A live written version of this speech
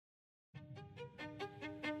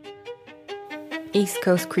East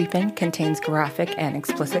Coast Creepin' contains graphic and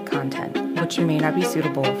explicit content, which may not be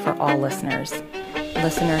suitable for all listeners.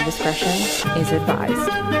 Listener discretion is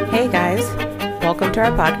advised. Hey guys, welcome to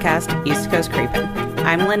our podcast, East Coast Creepin'.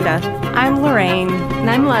 I'm Linda. I'm Lorraine. And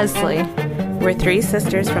I'm Leslie. We're three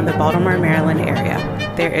sisters from the Baltimore, Maryland area.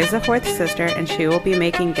 There is a fourth sister, and she will be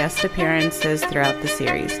making guest appearances throughout the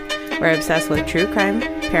series. We're obsessed with true crime,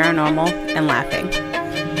 paranormal, and laughing.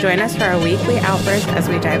 Join us for our weekly outburst as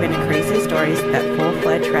we dive into crazy stories that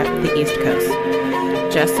full-fledged rep the East Coast.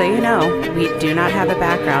 Just so you know, we do not have a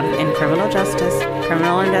background in criminal justice,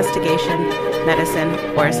 criminal investigation, medicine,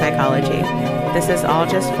 or psychology. This is all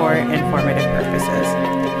just for informative purposes.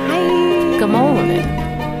 Hi. Good morning.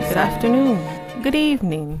 Good afternoon. Good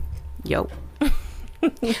evening. Yo.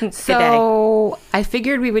 So I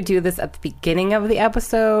figured we would do this at the beginning of the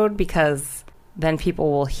episode because then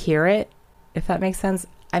people will hear it, if that makes sense.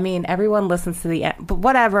 I mean, everyone listens to the end, but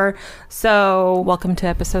whatever. So Welcome to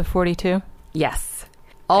episode 42. yes.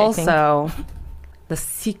 Also, the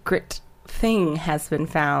secret thing has been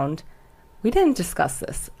found. We didn't discuss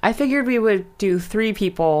this. I figured we would do three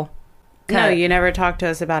people. No, you never talked to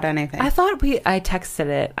us about anything. I thought I texted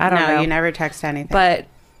it. I don't know. No, you never text anything. But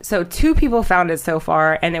so two people found it so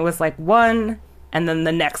far, and it was like one, and then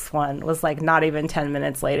the next one was like not even 10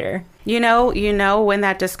 minutes later. You know when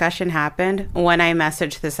that discussion happened? When I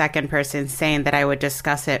messaged the second person saying that I would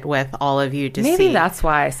discuss it with all of you to see. Maybe that's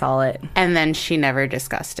why I saw it. And then she never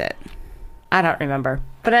discussed it. I don't remember.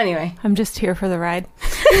 But anyway. I'm just here for the ride.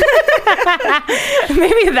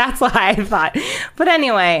 Maybe that's why I thought. But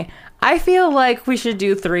anyway, I feel like we should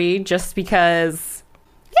do three just because,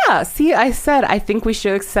 yeah, see, I said I think we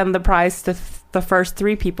should extend the prize to the first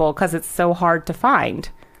three people because it's so hard to find.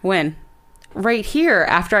 When? Right here,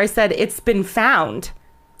 after I said it's been found.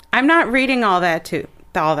 I'm not reading all that,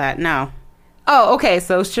 no. Oh, okay.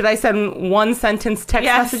 So should I send one sentence text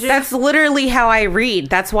messages? That's literally how I read.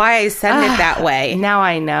 That's why I send it that way. Now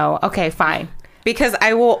I know. Okay, fine. Because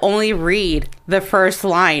I will only read the first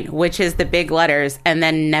line, which is the big letters, and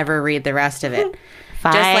then never read the rest of it.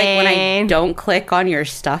 Fine. Just like when I don't click on your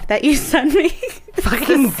stuff that you send me.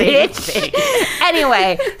 Fucking bitch.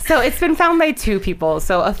 Anyway, so it's been found by two people.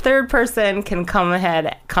 So a third person can go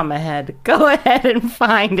ahead and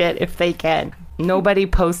find it if they can. Nobody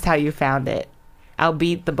post how you found it. I'll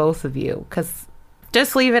beat the both of you because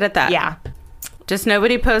just leave it at that. Yeah. Just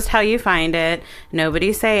nobody post how you find it.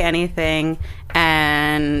 Nobody say anything.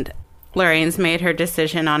 And Lorraine's made her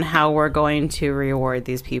decision on how we're going to reward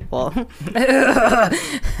these people. That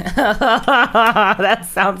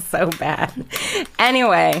sounds so bad.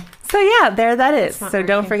 Anyway, so yeah, there that is. So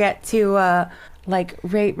don't forget to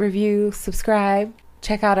rate, review, subscribe.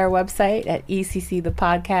 Check out our website at ECC the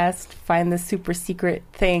podcast. Find the super secret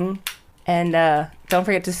thing. And don't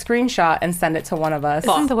forget to screenshot and send it to one of us.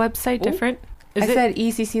 Isn't the website different? I said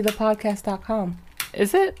ECCthepodcast.com.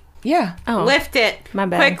 Is it? Yeah. Oh. Lift it. My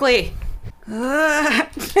bad. Quickly. You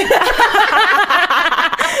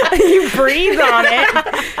breathe on it.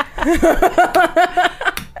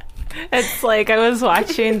 It's like I was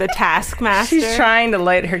watching the Taskmaster. She's trying to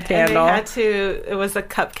light her candle. It was a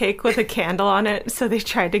cupcake with a candle on it, so they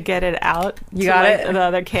tried to get it out. You got it? The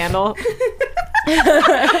other candle.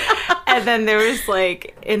 And then there was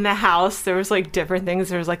like in the house there was like different things.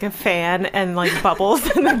 There was like a fan and like bubbles,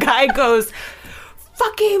 and the guy goes,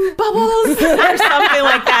 "Fucking bubbles," or something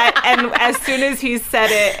like that. And as soon as he said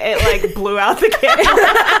it, it like blew out the candle.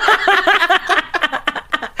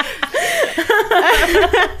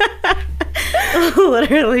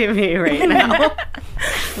 Literally me right now.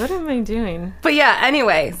 What am I doing? But yeah,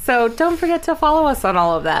 anyway, so don't forget to follow us on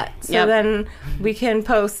all of that. So then we can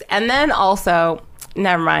post. And then also,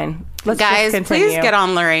 never mind. Let's Guys, just continue. please get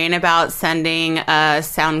on Lorraine about sending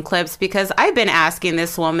sound clips because I've been asking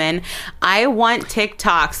this woman, I want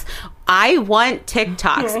TikToks.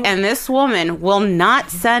 And this woman will not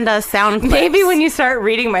send us sound clips. Maybe when you start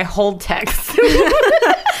reading my whole text.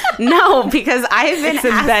 No, because I've been It's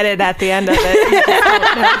embedded at the end of it.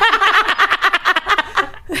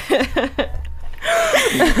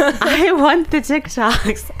 I want the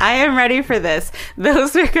TikToks. I am ready for this.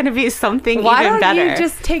 Those are going to be something Why even better. don't you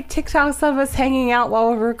just take TikToks of us hanging out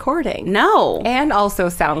while we're recording? No. And also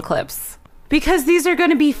sound clips. Because these are going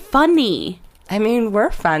to be funny. I mean,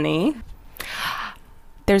 we're funny.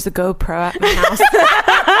 There's a GoPro at my house.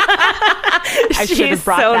 I should have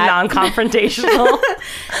brought so that. non-confrontational.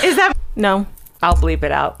 Is that... No. I'll bleep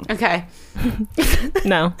it out. Okay.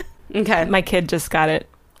 No. Okay. My kid just got it.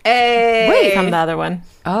 Hey. Wait. From the other one.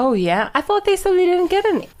 Oh, yeah? I thought they said they didn't get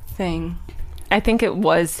anything. I think it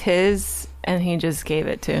was his, and he just gave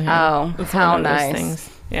it to him. Oh, It's how one of those nice. things.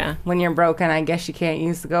 Yeah. When you're broken, I guess you can't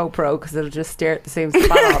use the GoPro because it'll just stare at the same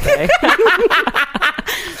spot all day.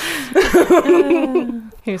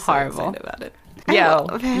 He was Horrible. so excited about it.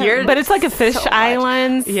 Yo, you're But it's like a fish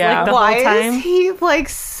island. Yeah. Like the Why whole time. is he like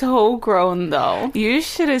so grown though? You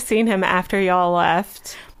should have seen him after y'all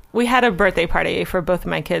left. We had a birthday party for both of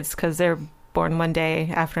my kids because they're born one day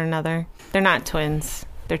after another. They're not twins.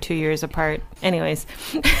 They're 2 years apart. Anyways.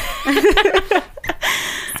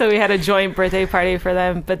 So we had a joint birthday party for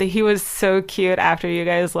them. But he was so cute after you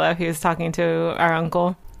guys left. He was talking to our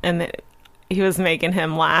uncle and he was making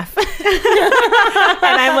him laugh. And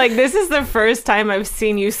I'm like, this is the first time I've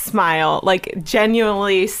seen you smile, like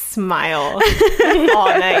genuinely smile all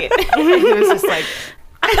night. And he was just like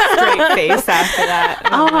straight face after that.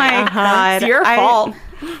 And Oh I'm like, my god, It's your fault.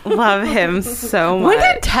 Love him so much. When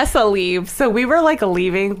did Tessa leave? So we were like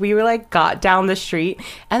leaving. We were like got down the street.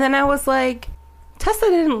 And then I was like, Tessa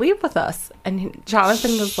didn't leave with us. And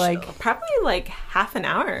Jonathan was like, probably like half an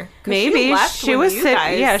hour. 'Cause Maybe left she when was you sitting.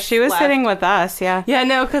 guys Yeah, she was left. sitting with us. Yeah. yeah,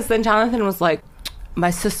 no, because then Jonathan was like,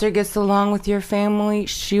 my sister gets along with your family.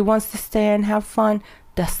 She wants to stay and have fun.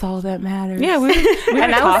 That's all that matters. Yeah, we were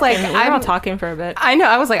And I was like, we were all talking for a bit. I know.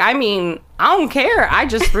 I was like, I mean, I don't care. I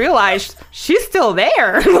just realized she's still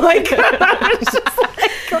there. Like, it's just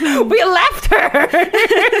like, we left her.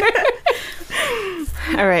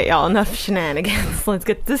 All right, y'all, enough shenanigans. Let's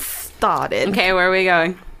get this started. Okay, where are we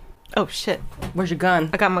going? Oh, shit. Where's your gun?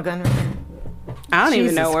 I got my gun right here. I don't even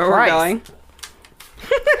Jesus know where Christ. we're going.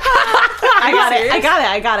 I got it.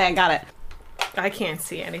 I got it. I can't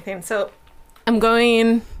see anything. So I'm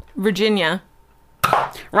going Virginia.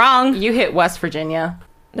 Wrong. You hit West Virginia.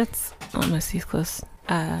 That's almost East Coast.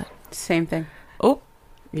 Same thing. Oh,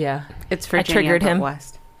 Yeah. It's I Virginia. triggered but him.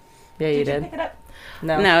 West. Yeah, you did. pick it up?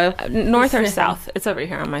 No. No, North or south? It's over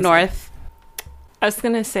here on my side. north. I was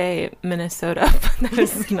going to say Minnesota, but that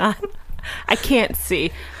is not. I can't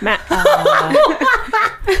see.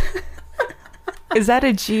 Is that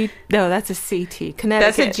a G? No, that's a CT.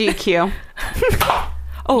 That's a Connecticut. GQ.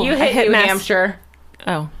 Oh, You I hit New Mass- Hampshire.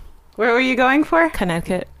 Oh, Where were you going for?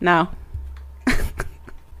 Connecticut. No.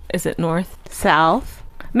 Is it north? South.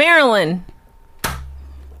 Maryland.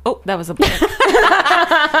 Oh, that was a blank.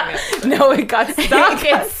 No, it got stuck.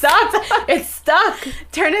 It stuck. It's stuck.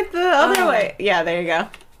 Turn it the other way. Yeah, there you go.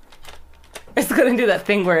 It's going to do that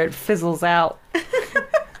thing where it fizzles out.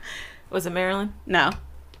 Was it Maryland? No.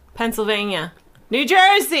 Pennsylvania. New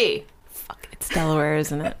Jersey. Fuck, it's Delaware,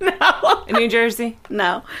 isn't it? No. New Jersey.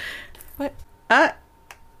 No. What?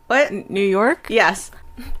 What? New York? Yes.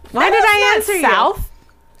 Why did I answer you? South?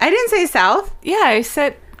 I didn't say south. Yeah, I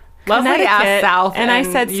said Leslie Connecticut, asked South, and I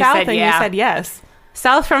and said you South, said and yeah. you said yes.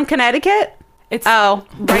 South from Connecticut? It's Oh.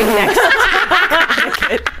 right next.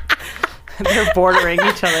 They're bordering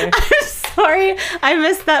each other. Sorry. I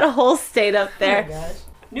missed that whole state up there.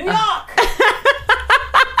 New York.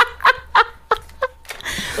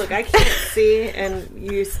 Look, I can't see, and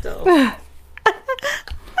you still.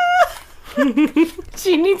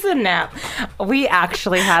 She needs a nap. We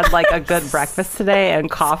actually had like a good breakfast today and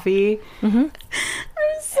coffee. I'm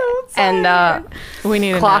so And We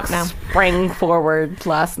need a clocks nap now. sprang forward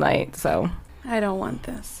last night. So I don't want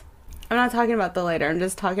this. I'm not talking about the later. I'm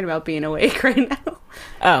just talking about being awake right now.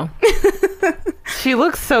 Oh, she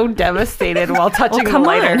looks so devastated while touching come the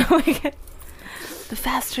lighter. on. The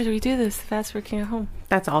faster we do this, the faster we can get home.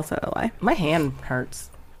 That's also a lie. My hand hurts.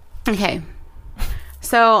 Okay.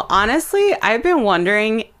 So honestly, I've been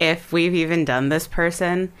wondering if we've even done this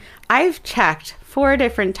person. I've checked 4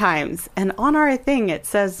 different times, and on our thing it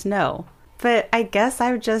says no. But I guess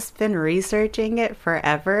I've just been researching it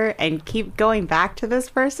forever and keep going back to this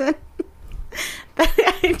person.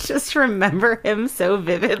 That I just remember him so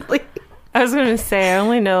vividly. I was going to say, I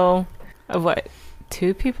only know of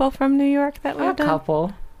 2 people from New York that we've A done.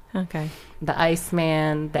 couple. Okay. The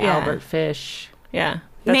Iceman, the Yeah. Albert Fish. Yeah.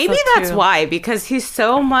 Maybe the that's 2. why, because he's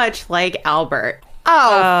so much like Albert.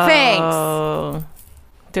 Oh, thanks. Oh.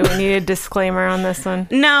 Do we need a disclaimer on this one?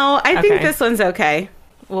 No, I think Okay. this one's okay.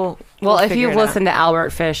 Well, Well, if figure you've it out. listened to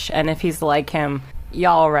Albert Fish and if he's like him,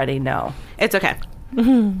 y'all already know. It's okay.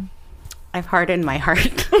 I've hardened my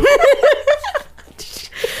heart.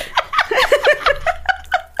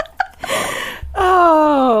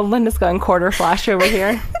 Oh, Linda's going quarter flash over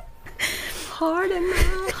here. Harden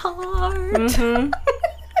my heart.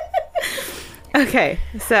 Okay,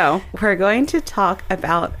 so we're going to talk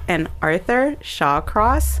about an Arthur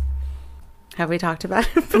Shawcross. Have we talked about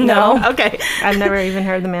it? No. Okay. I've never even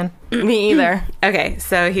heard the man. Me either. Okay,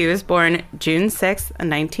 so he was born June 6th,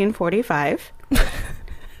 1945.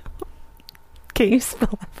 Can you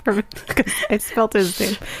spell that for me? Because I spelled his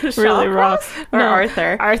name really wrong. Or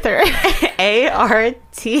Arthur? Arthur. Arthur.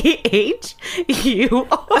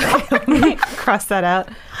 Cross that out.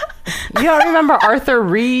 You don't remember Arthur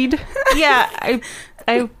Reed? Yeah,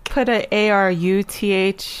 I put a Arthur.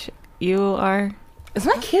 Is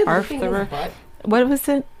my kid Arthur. What was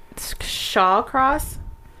it? Shawcross.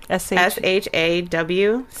 SHAWCROSS.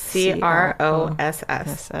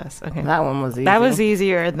 SS. Okay. That one was easy. That was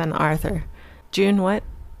easier than Arthur. June what?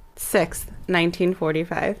 6th,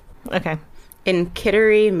 1945. Okay. In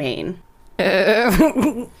Kittery, Maine.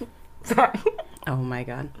 Sorry. Oh my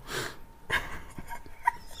God.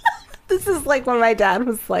 This is like when my dad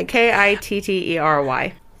was like,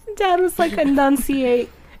 Kittery. Dad was like, enunciate.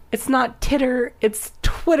 It's not titter, it's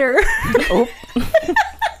Twitter. Oh.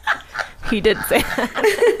 He did say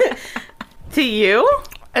that. To you?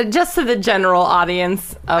 Just to the general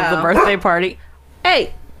audience of the birthday party.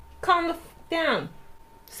 Hey, Calm the down.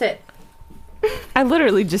 sit. I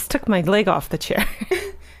literally just took my leg off the chair.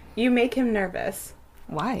 You make him nervous.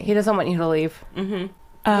 Why? He doesn't want you to leave. Mm-hmm. He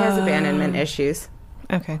has abandonment issues.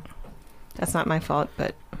 Okay. That's not my fault,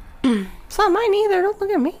 but... It's not mine either. Don't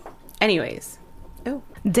look at me. Anyways. Oh.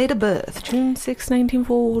 Date of birth, June 6,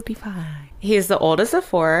 1945. He is the oldest of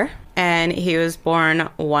 4, and he was born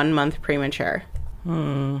 1 month premature.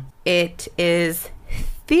 It is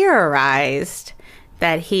theorized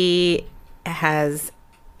that he has,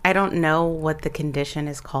 I don't know what the condition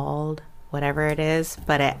is called, whatever it is,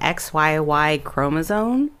 but an XYY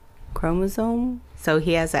chromosome. So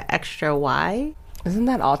he has an extra Y. Isn't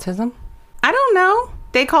that autism? I don't know.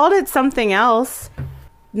 They called it something else.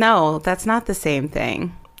 No, that's not the same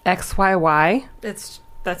thing. XYY? That's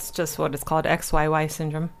just what it's called, XYY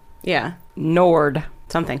syndrome. Yeah, NORD.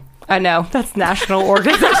 something. I know. That's National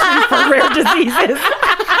Organization for Rare Diseases.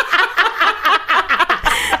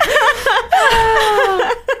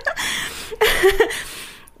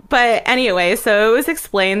 But anyway, so it was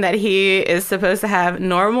explained that he is supposed to have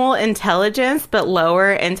normal intelligence, but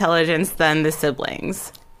lower intelligence than the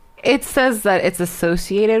siblings. It says that it's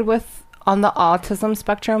associated with on the autism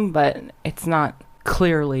spectrum, but it's not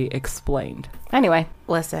clearly explained. Anyway.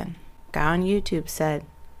 Listen, guy on YouTube said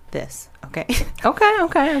this, okay?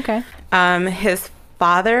 Okay. His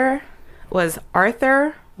father was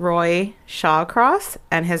Arthur Roy Shawcross,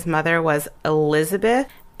 and his mother was Elizabeth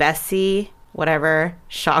Bessie, whatever,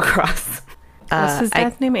 Shawcross. What's his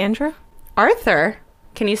dad's name, Andrew? Arthur.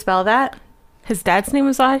 Can you spell that? His dad's name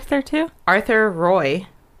was Arthur, too? Arthur Roy.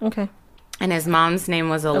 Okay. And his mom's name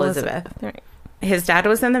was Elizabeth. Right. His dad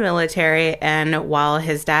was in the military, and while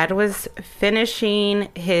his dad was finishing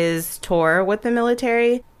his tour with the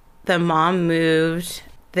military, the mom moved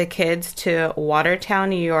the kids to Watertown,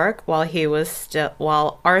 New York,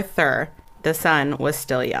 while Arthur, the son, was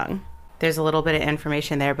still young. There's a little bit of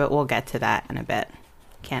information there, but we'll get to that in a bit.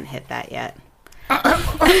 Can't hit that yet.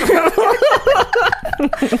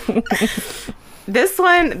 This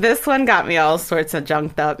one got me all sorts of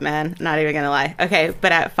junked up, man. Not even gonna lie. Okay,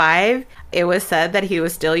 but at 5, it was said that he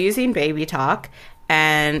was still using baby talk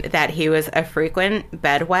and that he was a frequent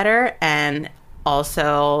bedwetter and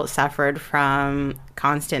also suffered from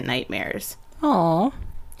constant nightmares. Oh.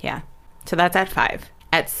 Yeah. So that's at 5.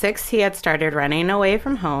 At 6, he had started running away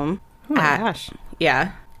from home. Oh my gosh.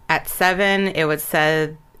 Yeah. At 7, it was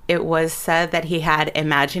said that he had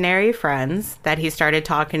imaginary friends, that he started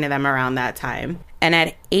talking to them around that time. And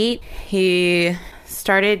at 8, he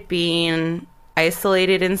started being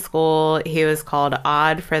isolated in school. He was called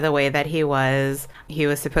odd for the way that he was. He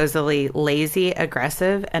was supposedly lazy,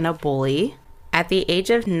 aggressive, and a bully. At the age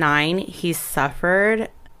of 9, he suffered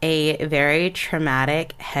a very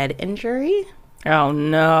traumatic head injury. Oh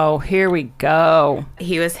no, here we go.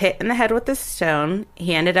 He was hit in the head with a stone.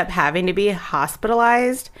 He ended up having to be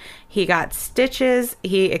hospitalized. He got stitches.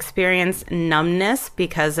 He experienced numbness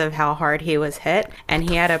because of how hard he was hit. And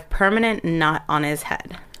he had a permanent nut on his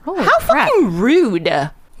head. Holy how crap. Fucking rude.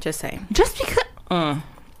 Just saying. Just because... I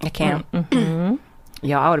can't. Mm-hmm.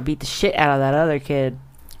 Yo, I would have beat the shit out of that other kid.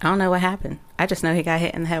 I don't know what happened. I just know he got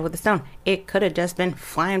hit in the head with a stone. It could have just been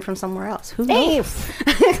flying from somewhere else. Who knows?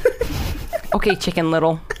 Okay, Chicken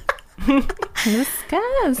Little. The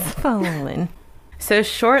sky's falling. So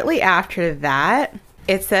shortly after that,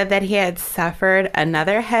 it said that he had suffered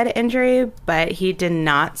another head injury, but he did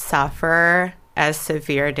not suffer as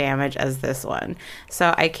severe damage as this one.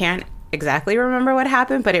 So I can't exactly remember what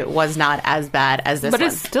happened, but it was not as bad as this one. But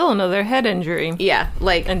it's still another head injury. Yeah,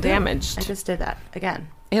 like... And damaged. I just did that again.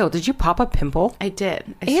 Ew, did you pop a pimple? I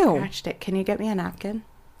did. I scratched it. Can you get me a napkin?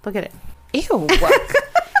 Look at it. Ew.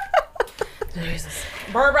 Jesus.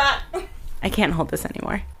 Barbara. I can't hold this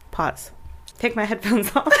anymore. Pause. Take my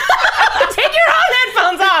headphones off. Take your own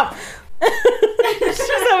headphones off.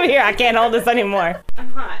 She's over here. I can't hold this anymore.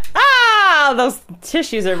 I'm hot. Ah, those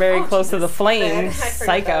tissues are very close to the flames.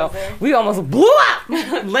 Psycho. We almost blew up.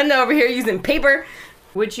 Linda over here using paper.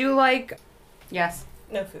 Would you like... Yes.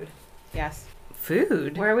 No food. Yes.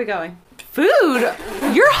 Food? Where are we going? Food?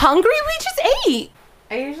 You're hungry? We just ate.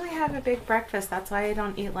 I usually have a big breakfast. That's why I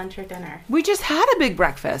don't eat lunch or dinner. We just had a big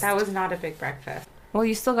breakfast. That was not a big breakfast. Well,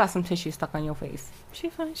 you still got some tissue stuck on your face.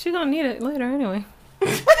 She's fine. She's gonna need it later anyway.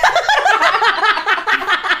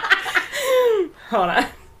 Hold on.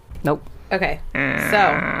 Nope. Okay.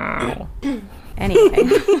 So, anyway.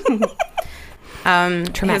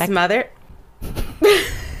 Traumatic. His mother...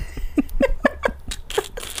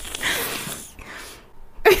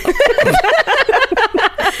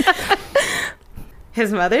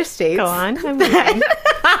 His mother states... Go on. I'm waiting.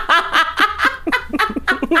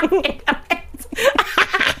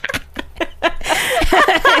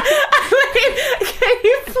 Can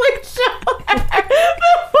you please show her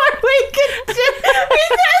before we continue?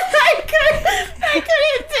 Because I couldn't do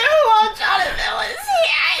it while Jonathan was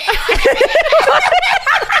here.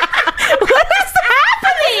 What is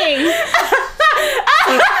happening?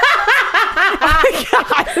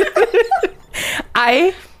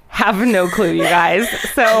 I have no clue, you guys.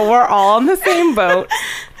 So we're all on the same boat.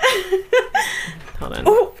 Hold on.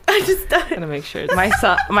 Oh, I just died. Gotta make sure it's...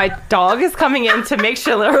 My dog is coming in to make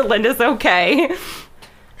sure Linda's okay.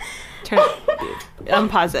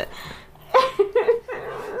 Unpause it.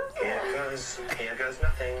 Here goes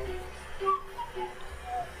nothing.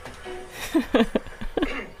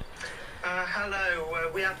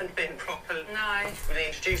 Hello, we haven't been properly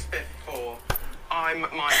introduced before. I'm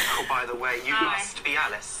Michael, by the way. You must be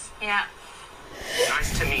Alice. Yeah,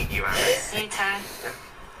 Nice to meet you, Alice. you too.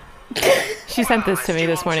 She sent this to me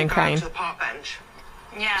this morning crying. To the park bench.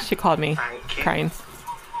 Yeah. She called me Thank you. crying.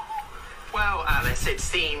 Well, Alice, it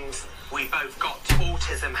seems we both got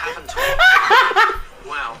autism, haven't we?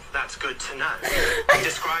 Well, that's good to know.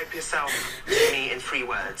 Describe yourself to me in 3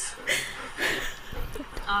 words.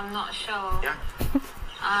 I'm not sure. Yeah?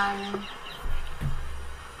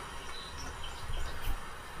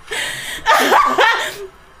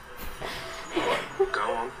 Go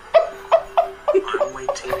on. I'm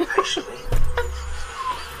waiting patiently.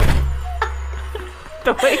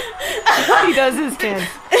 The way he does his dance.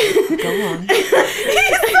 Go on. His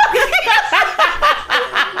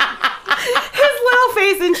little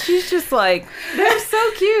face, and she's just like, they're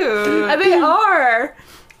so cute. And they are.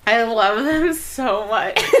 I love them so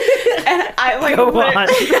much. And I like... Go on.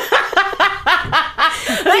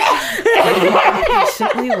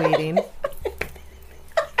 Patiently waiting.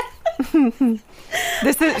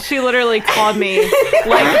 She literally called me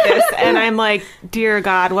like this, and I'm like, dear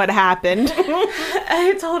God, what happened?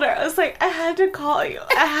 I told her, I was like, I had to call you.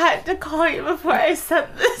 I had to call you before I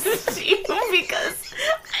sent this to you because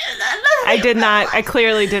I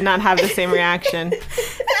clearly did not have the same reaction.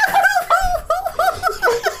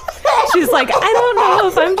 She's like, I don't know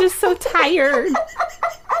if I'm just so tired.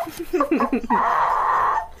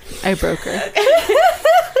 I broke her.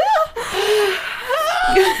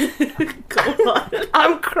 Go on.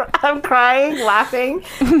 I'm crying, laughing.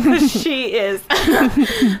 She is.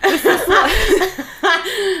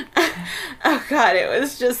 Oh God, it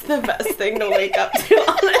was just the best thing to wake up to,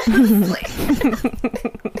 honestly.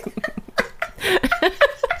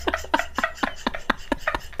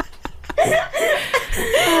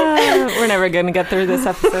 We're never gonna get through this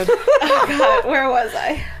episode. Oh God, where was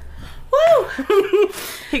I? Woo!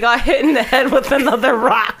 He got hit in the head with another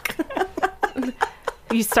rock.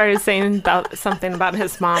 You started saying something about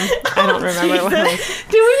his mom. I don't remember what it was.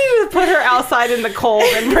 Do we need to put her outside in the cold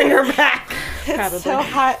and bring her back? It's so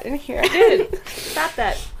hot in here. Stop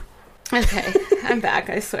that. Okay, I'm back,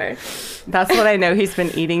 I swear. That's what I know. He's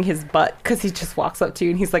been eating his butt because he just walks up to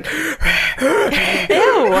you and he's like,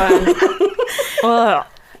 Ew. Ugh.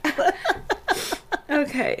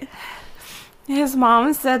 Okay. His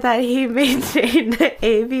mom said that he maintained the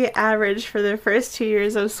AB average for the first 2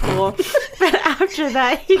 years of school, but after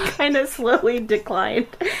that, he kind of slowly declined.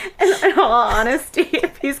 And in all honesty,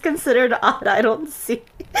 if he's considered odd, I don't see.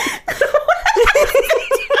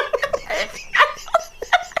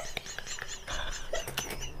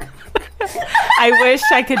 I wish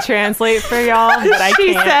I could translate for y'all, but I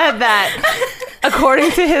she can't. said that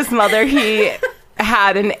according to his mother, he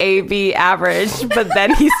had an AB average, but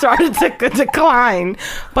then he started to decline.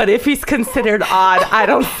 But if he's considered odd, I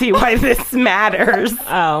don't see why this matters.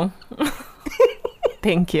 Oh.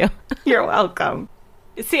 Thank you. You're welcome.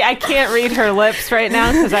 See, I can't read her lips right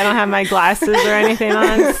now because I don't have my glasses or anything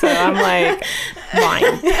on, so I'm like, line.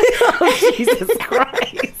 Oh, Jesus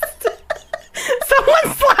Christ.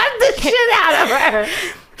 Someone slapped the shit out of her.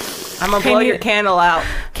 I'm going to blow your candle out.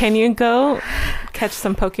 Can you go catch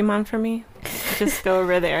some Pokemon for me? Just go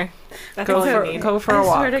over there. That's all I need. Go for a I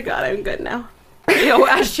walk. swear to God, I'm good now.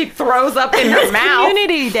 As she throws up in her mouth.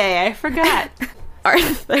 Community Day. I forgot.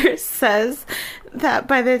 Arthur says that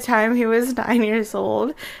by the time he was 9 years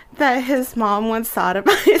old, that his mom would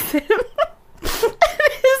sodomize him.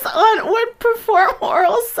 And his aunt would perform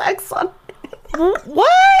oral sex on him.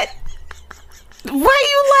 What? Why are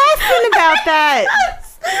you laughing about that?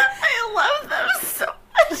 I love them so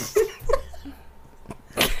much.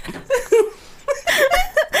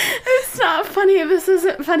 It's not funny. This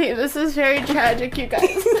isn't funny. This is very tragic, you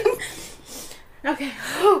guys. Okay.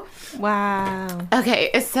 Wow. Okay,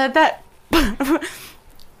 it said that.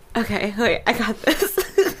 Okay, wait, I got this.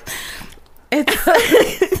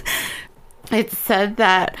 It said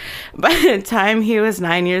that by the time he was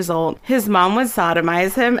 9 years old, his mom would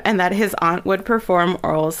sodomize him and that his aunt would perform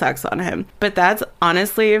oral sex on him. But that's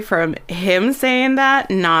honestly from him saying that,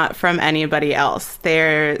 not from anybody else.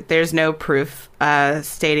 There's no proof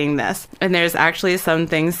stating this. And there's actually some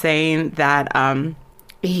things saying that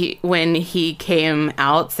when he came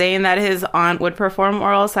out saying that his aunt would perform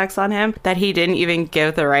oral sex on him, that he didn't even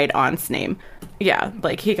give the right aunt's name. Yeah,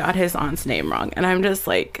 like he got his aunt's name wrong. And I'm just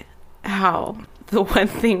like, how? The one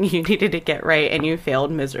thing you needed to get right and you failed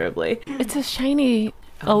miserably. It's a shiny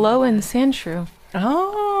Alolan Sandshrew.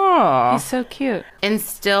 Oh. He's so cute. And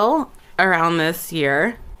still around this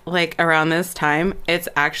year, like around this time, it's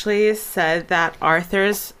actually said that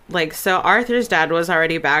Arthur's dad was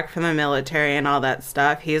already back from the military and all that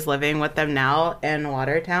stuff. He's living with them now in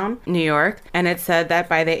Watertown, New York. And it said that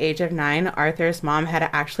by the age of 9, Arthur's mom had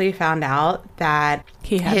actually found out that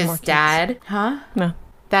He had more his kids. dad, No.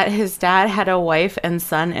 that his dad had a wife and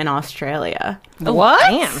son in Australia. What?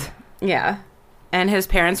 Damn. Yeah. And his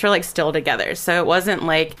parents were like still together. So it wasn't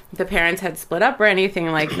like the parents had split up or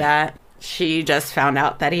anything like that. She just found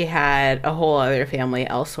out that he had a whole other family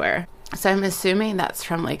elsewhere. So I'm assuming that's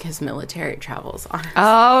from like his military travels. Honestly.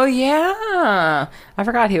 Oh, yeah. I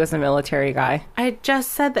forgot he was a military guy. I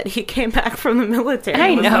just said that he came back from the military. I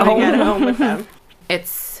and was know. living at home with them.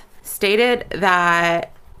 It's stated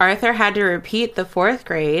that Arthur had to repeat the 4th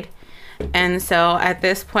grade. And so at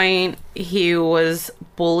this point, he was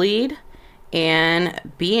bullied and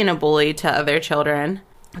being a bully to other children,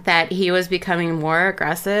 that he was becoming more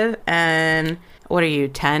aggressive. And what are you,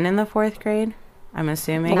 10 in the 4th grade? I'm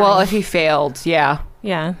assuming. Well, if he failed, yeah.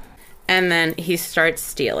 Yeah. And then he starts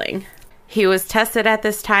stealing. He was tested at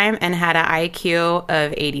this time and had an IQ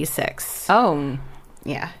of 86. Oh,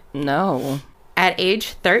 Yeah. no. At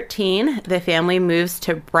age 13, the family moves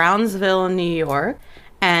to Brownsville, New York.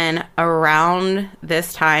 And around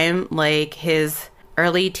this time, like his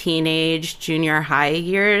early teenage, junior high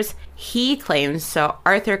years,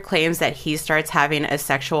 Arthur claims that he starts having a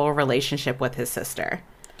sexual relationship with his sister.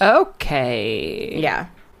 Okay. Yeah.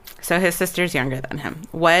 So his sister's younger than him.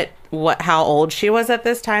 How old she was at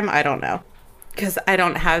this time, I don't know. Because I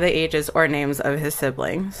don't have the ages or names of his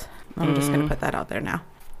siblings. I'm just going to put that out there now.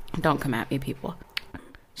 Don't come at me, people.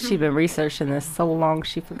 She'd been researching this so long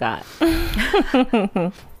she forgot.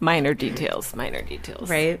 Minor details.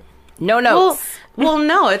 Right? No notes. Well,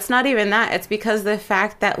 no, it's not even that. It's because the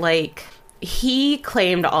fact that, like, he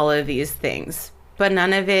claimed all of these things, but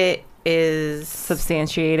none of it is...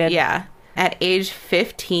 Substantiated. Yeah. At age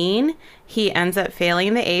 15, he ends up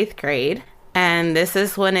failing the 8th grade. And this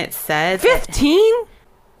is when it said... 15?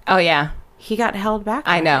 Oh, yeah. He got held back.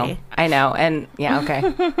 I know. already. I know. And, yeah,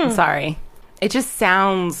 okay. I'm sorry. It just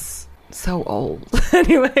sounds so old.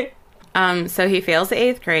 Anyway. So he fails the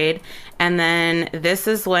 8th grade, and then this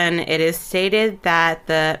is when it is stated that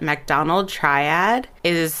the MacDonald triad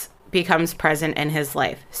becomes present in his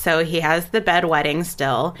life. So he has the bedwetting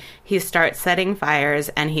still. He starts setting fires,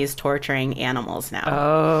 and he's torturing animals now.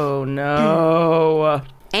 Oh, no.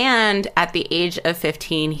 And at the age of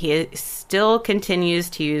 15, he still continues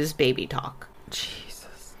to use baby talk.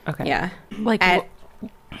 Jesus. Okay. Yeah. Like, At-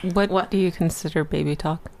 what do you consider baby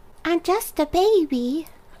talk? I'm just a baby.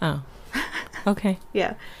 Oh. Okay.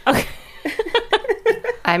 Yeah. Okay.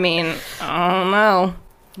 I mean, I don't know.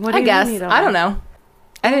 What I guess. I don't know.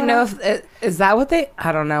 I didn't know if... Is that what they...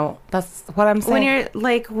 I don't know. That's what I'm saying. When you're,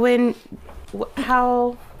 like,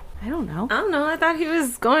 how... I don't know. I don't know. I thought he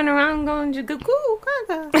was going around going gaga.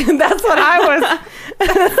 That's what I was...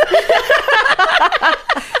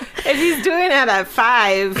 If he's doing it at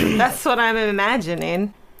 5, that's what I'm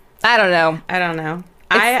imagining. I don't know. I don't know.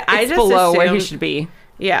 I I just below where he assumed- should be.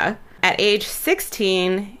 Yeah. At age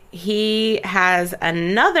 16, he has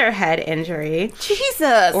another head injury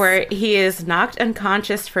Jesus. where he is knocked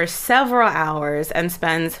unconscious for several hours and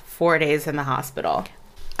spends 4 days in the hospital.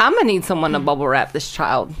 I'm going to need someone to bubble wrap this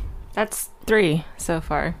child. That's 3 so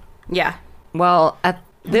far Yeah. Well, at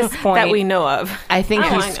this point, that we know of. I think Oh,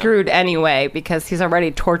 he's I know. screwed anyway because he's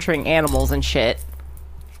already torturing animals and shit.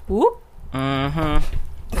 Whoop.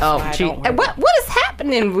 Oh, gee. What is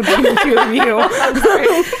happening with the two of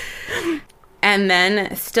you? And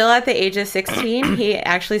then, still at the age of 16, he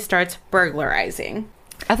actually starts burglarizing.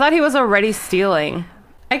 I thought he was already stealing.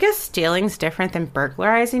 I guess stealing's different than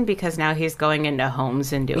burglarizing because now he's going into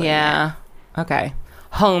homes and doing it. Yeah. Okay.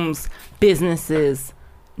 Homes, businesses,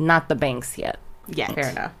 not the banks yet. Yeah, fair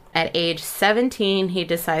enough. At age 17, he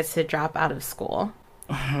decides to drop out of school.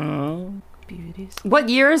 What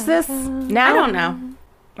year is this now? I don't know.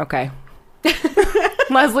 Okay.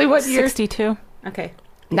 Leslie, what year? 62. Okay.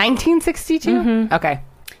 1962? Okay.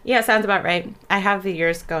 Yeah, sounds about right. I have the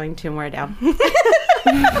years going 2 more down.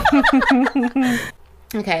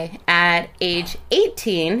 Okay. At age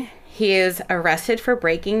 18, he is arrested for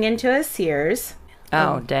breaking into a Sears,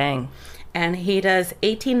 Oh, dang. and he does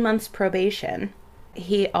 18 months probation.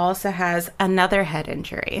 He also has another head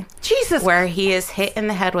injury Jesus. where he is hit in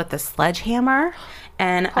the head with a sledgehammer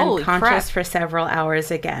and Holy unconscious crap. for several hours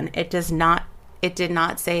again. It did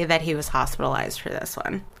not say that he was hospitalized for this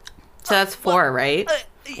one. So that's 4, right?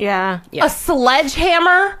 Yeah. Yeah. A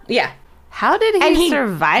sledgehammer? Yeah. How did he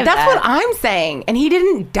survive That's that? what I'm saying. And he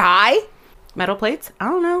didn't die? Metal plates? I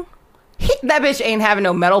don't know. That bitch ain't having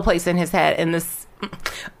no metal place in his head in this.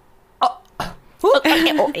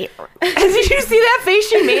 Did you see that face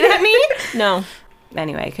she made at me? No.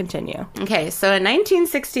 Anyway, continue. Okay, so in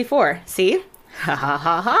 1964, see? Ha ha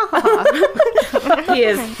ha ha ha. He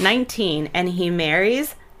is 19 and he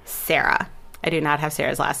marries Sarah. I do not have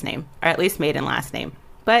Sarah's last name, or at least maiden last name.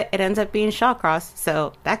 But it ends up being Shawcross,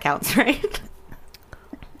 so that counts, right?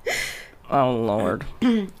 Oh, Lord.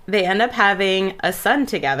 They end up having a son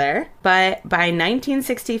together, but by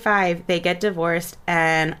 1965 they get divorced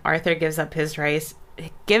and Arthur gives up his rights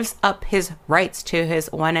to his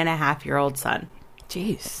 1.5-year-old son.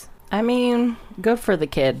 Jeez. I mean, good for the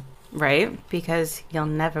kid. Right? Because you'll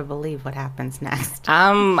never believe what happens next.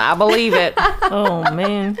 I believe it. Oh,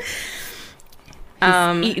 man.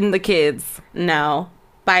 Eating the kids. No.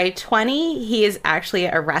 By 20, he is actually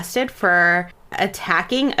arrested for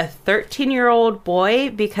attacking a 13-year-old boy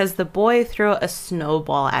because the boy threw a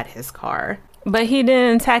snowball at his car. But he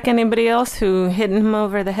didn't attack anybody else who hit him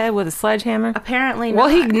over the head with a sledgehammer? Apparently Well,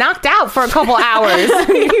 not. he knocked out for a couple hours.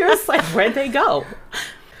 He was like, where'd they go?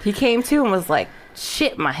 He came to and was like,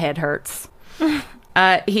 shit, my head hurts.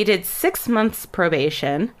 He did 6 months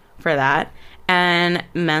probation for that. And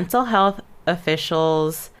mental health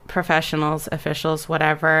officials, professionals, officials,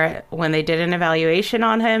 whatever, when they did an evaluation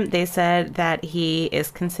on him, they said that he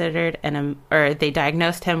is considered or they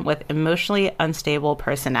diagnosed him with emotionally unstable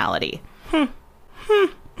personality.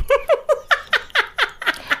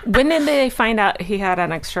 When did they find out he had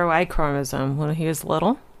an extra Y chromosome? When he was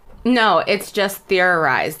little? No, it's just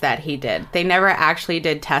theorized that he did. They never actually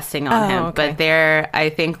did testing on him, okay. but I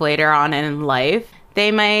think later on in life,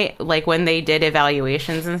 they might, like when they did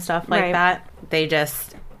evaluations and stuff like Right. that, they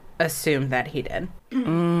just assumed that he did.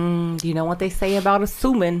 You know what they say about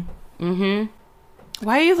assuming?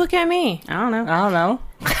 Why are you looking at me? I don't know. I don't know.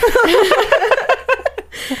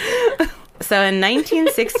 So in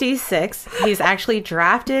 1966, he's actually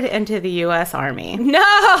drafted into the U.S. Army. No!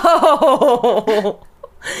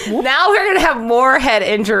 Now we're going to have more head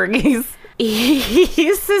injuries.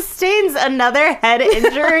 He sustains another head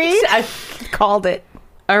injury I called it.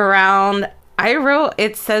 around,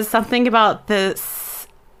 it says something about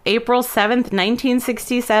April 7th,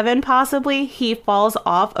 1967, possibly. He falls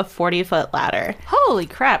off a 40-foot ladder. Holy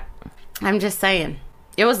crap. I'm just saying.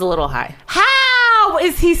 It was a little high. How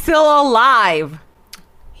is he still alive?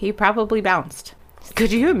 He probably bounced.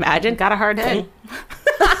 Could you imagine? Got a hard head.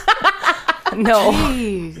 No.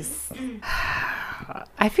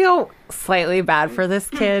 I feel slightly bad for this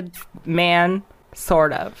kid. Man,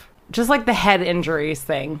 sort of. Just like the head injuries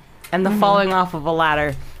thing and the falling off of a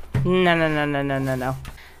ladder. No.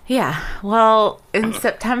 Yeah. Well, in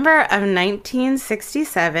September of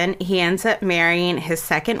 1967, he ends up marrying his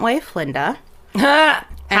second wife, Linda. How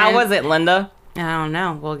And- was it, Linda? I don't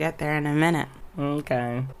know. We'll get there in a minute.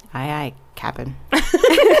 Okay. Aye, Captain.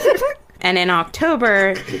 And in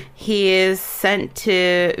October, he is sent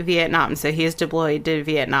to Vietnam. So he is deployed to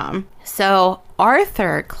Vietnam. So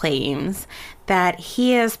Arthur claims that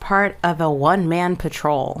he is part of a one-man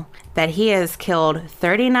patrol, that he has killed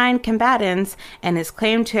 39 combatants and is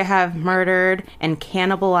claimed to have murdered and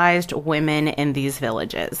cannibalized women in these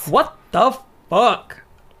villages. What the fuck?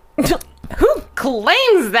 Who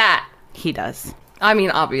claims that? He does. I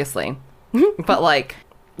mean, obviously. But, like,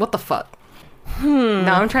 what the fuck?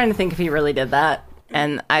 No, I'm trying to think if he really did that.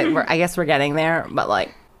 And I guess we're getting there, but,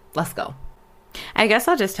 like, let's go. I guess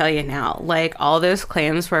I'll just tell you now, like, all those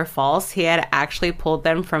claims were false. He had actually pulled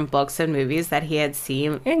them from books and movies that he had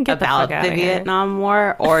seen And get the about fuck the outta here. Vietnam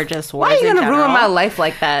War or just wars Why are you in going to ruin general. my life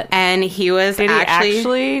like that? And he was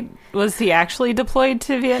Was he actually deployed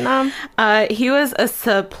to Vietnam? He was a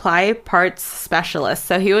supply parts specialist.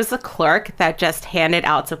 So he was a clerk that just handed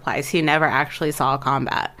out supplies. He never actually saw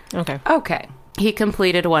combat. Okay. Okay. He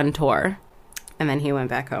completed one tour and then he went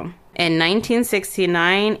back home. In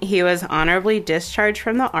 1969, he was honorably discharged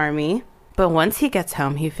from the army. But once he gets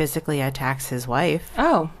home, he physically attacks his wife.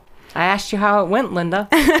 Oh, I asked you how it went, Linda.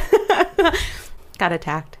 Got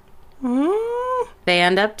attacked. They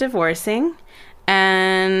end up divorcing.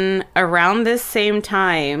 And around this same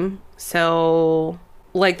time, so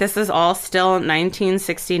like this is all still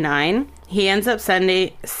 1969, he ends up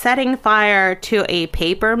setting fire to a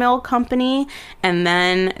paper mill company and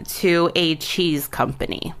then to a cheese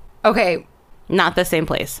company. Okay. Not the same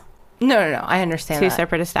place. No. I understand Two that.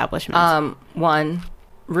 separate establishments. One,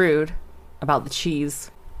 rude about the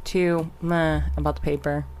cheese. Two, meh about the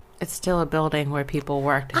paper. It's still a building where people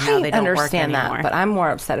worked and now I they don't work understand anymore. that, but I'm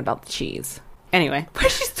more upset about the cheese. Anyway. Why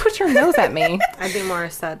did she switch her nose at me? I'd be more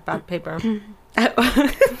upset about paper.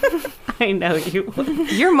 I know you.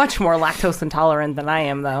 You're much more lactose intolerant than I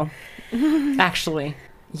am, though. Actually,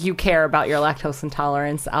 you care about your lactose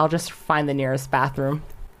intolerance. I'll just find the nearest bathroom.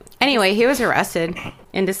 Anyway, he was arrested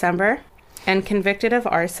in December and convicted of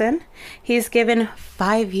arson. He's given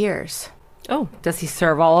 5 years. Oh, Does he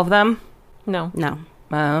serve all of them? no. No.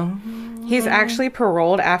 Oh. He's actually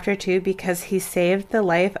paroled after 2 because he saved the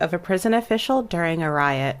life of a prison official during a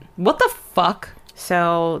riot. What the fuck?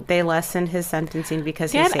 So they lessened his sentencing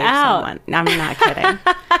because he Get saved out. someone. I'm not kidding.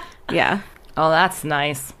 Yeah. Oh, that's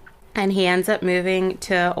nice. And he ends up moving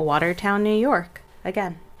to Watertown, New York.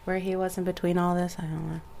 Again, where he was in between all this, I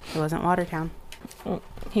don't know. It wasn't Watertown.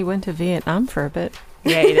 He went to Vietnam for a bit.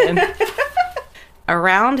 Yeah, he did.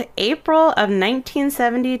 Around April of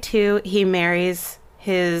 1972, he marries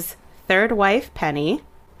his third wife, Penny.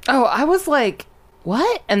 Oh, I was like,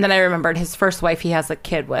 what? And then I remembered his first wife he has a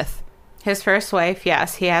kid with. His first wife,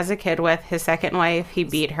 yes, he has a kid with. His second wife, he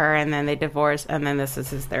beat her, and then they divorced, and then this is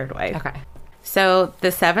his third wife. Okay. So the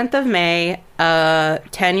 7th of May, a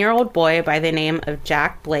 10-year-old boy by the name of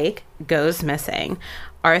Jack Blake goes missing.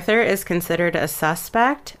 Arthur is considered a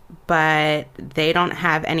suspect, but they don't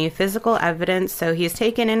have any physical evidence, so he's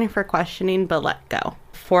taken in for questioning but let go.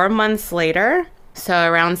 4 months later, so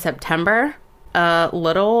around September, a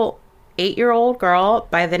little 8-year-old girl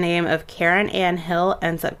by the name of Karen Ann Hill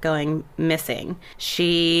ends up going missing.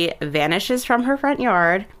 She vanishes from her front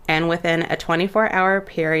yard, and within a 24-hour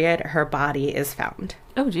period, her body is found.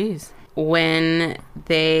 Oh, geez. When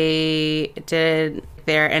they did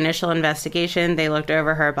their initial investigation, they looked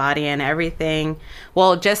over her body and everything.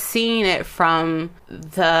 Well, just seeing it from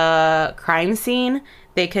the crime scene,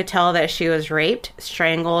 they could tell that she was raped,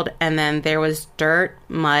 strangled, and then there was dirt,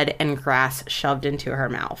 mud, and grass shoved into her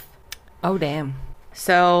mouth. Oh, damn.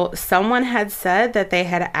 So someone had said that they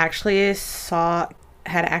had actually seen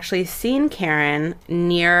Karen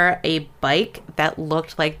near a bike that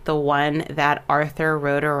looked like the one that Arthur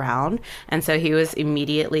rode around. And so he was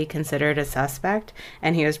immediately considered a suspect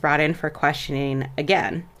and he was brought in for questioning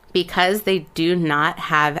again. Because they do not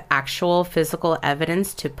have actual physical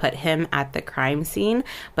evidence to put him at the crime scene,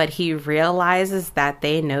 but he realizes that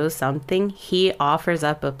they know something, he offers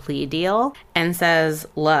up a plea deal and says,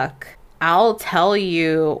 look, I'll tell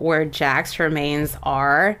you where Jack's remains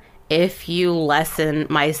are if you lessen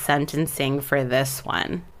my sentencing for this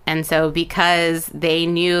one. And so because they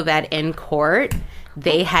knew that in court,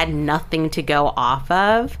 they had nothing to go off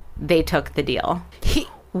of, they took the deal. He's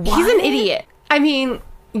an idiot. I mean,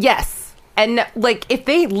 yes. And, like, if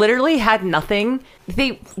they literally had nothing,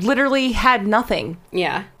 they literally had nothing.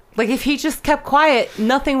 Yeah. Like, if he just kept quiet,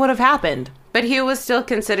 nothing would have happened. But he was still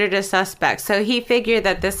considered a suspect. So he figured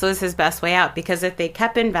that this was his best way out, because if they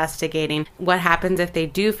kept investigating, what happens if they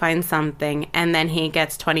do find something and then he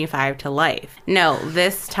gets 25 to life? No,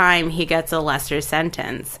 this time he gets a lesser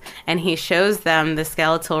sentence. And he shows them the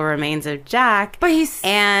skeletal remains of Jack,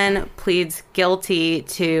 and pleads guilty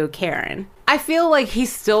to Karen. I feel like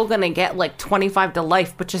he's still going to get like 25 to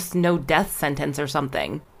life, but just no death sentence or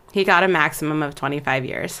something. He got a maximum of 25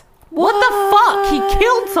 years. What the fuck? He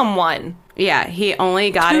killed someone. Yeah, he only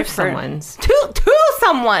got it for Two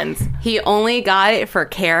someone's. He only got it for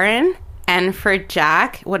Karen and for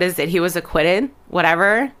Jack. What is it? He was acquitted.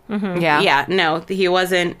 Whatever. Yeah. Yeah. No, he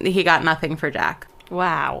wasn't. He got nothing for Jack.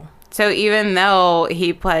 Wow. So even though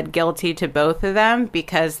he pled guilty to both of them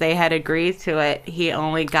because they had agreed to it, he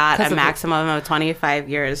only got a maximum of 25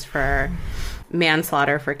 years for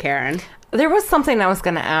manslaughter for Karen. There was something I was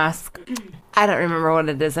going to ask. I don't remember what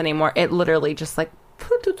it is anymore. It literally just like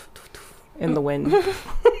in the wind.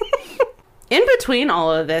 In between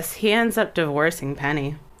all of this, he ends up divorcing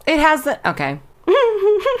Penny. It hasn't. Okay.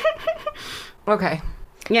 Okay.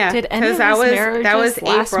 Yeah. Did any of that his marriages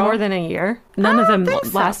last April. more than a year? None of them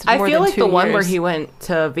lasted more I feel than like 2 the one years. where he went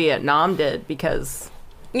to Vietnam did because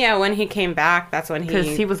Yeah, when he came back, that's when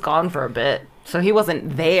he was gone for a bit. So he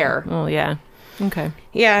wasn't there. Oh, yeah. Okay.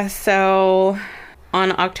 Yeah, so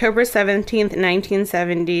on October 17th,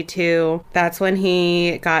 1972, that's when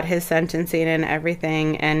he got his sentencing and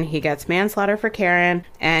everything, and he gets manslaughter for Karen,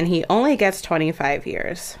 and he only gets 25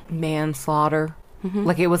 years. Manslaughter.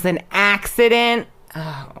 Like it was an accident.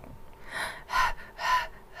 Oh.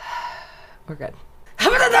 We're good.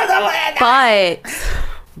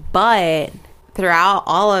 But throughout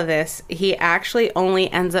all of this, he actually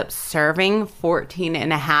only ends up serving 14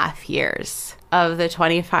 and a half years of the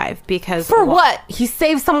 25 because... For what? He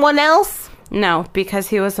saved someone else? No, because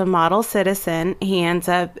he was a model citizen. He ends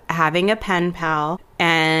up having a pen pal.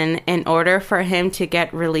 And in order for him to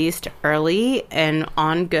get released early and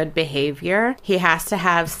on good behavior, he has to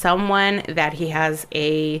have someone that he has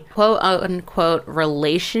a quote unquote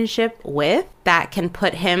relationship with that can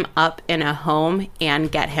put him up in a home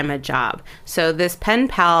and get him a job. So this pen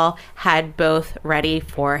pal had both ready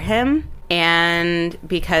for him. And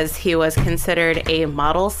because he was considered a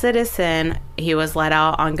model citizen, he was let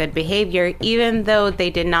out on good behavior, even though they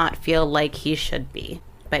did not feel like he should be.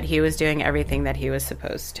 But he was doing everything that he was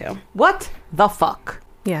supposed to. What the fuck?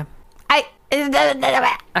 Yeah.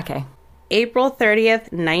 Okay. April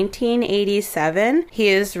 30th, 1987, he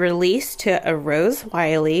is released to a Rose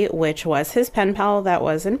Wiley, which was his pen pal that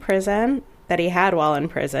was in prison, that he had while in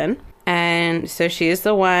prison. And so she's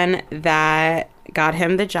the one that got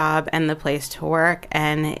him the job and the place to work,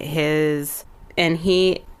 and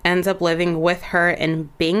he ends up living with her in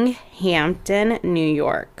Binghamton, New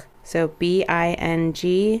York. So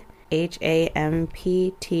Binghampton,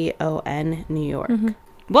 New York.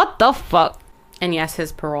 What the fuck? And yes,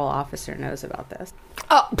 his parole officer knows about this.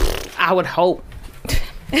 Oh, I would hope.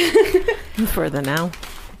 Further now.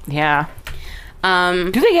 Yeah.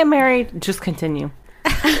 Do they get married? Just continue.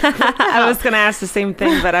 I was going to ask the same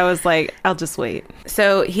thing, but I was like, I'll just wait.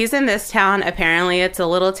 So he's in this town. Apparently, it's a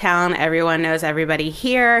little town. Everyone knows everybody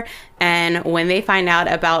here. And when they find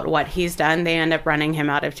out about what he's done, they end up running him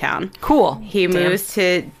out of town. Cool. He moves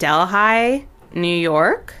to Delhi, New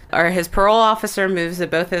York, or his parole officer moves to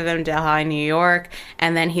both of them, Delhi, New York,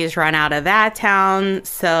 and then he's run out of that town.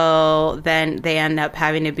 So then they end up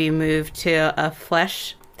having to be moved to a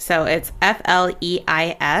Flesh. So it's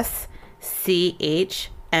FLEISCHMANS,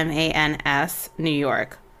 New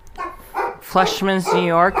York. Fleshman's, New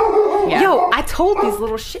York. Yeah. Yo, I told these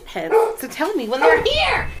little shitheads to tell me when they're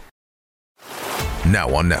here.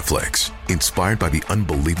 Now on Netflix, inspired by the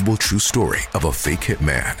unbelievable true story of a fake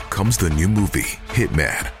hitman, comes the new movie,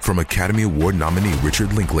 Hitman, from Academy Award nominee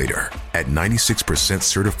Richard Linklater. At 96%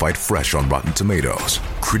 certified fresh on Rotten Tomatoes,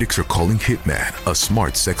 critics are calling Hitman a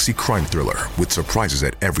smart, sexy crime thriller with surprises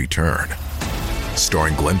at every turn.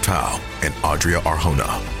 Starring Glenn Powell and Adria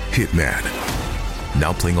Arjona, Hitman.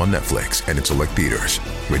 Now playing on Netflix and in select theaters.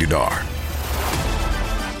 Rated R.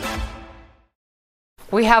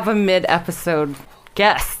 We have a mid-episode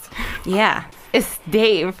guest. Yeah. It's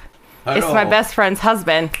Dave. Hello. It's my best friend's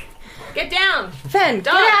husband. Get down. Fen,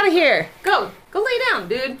 get out of here. Go lay down,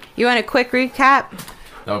 dude. You want a quick recap?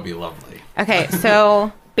 That would be lovely. Okay,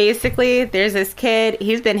 so basically there's this kid.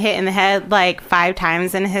 He's been hit in the head like 5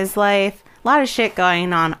 times in his life. A lot of shit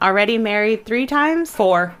going on. Already married 3 times?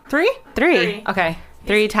 4. 3? 3. Okay.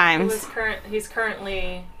 3 times. He's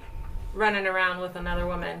currently running around with another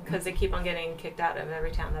woman because they keep on getting kicked out of every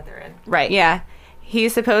town that they're in. Right. Yeah. He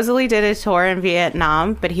supposedly did a tour in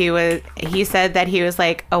Vietnam, but he said that he was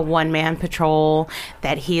like a one-man patrol,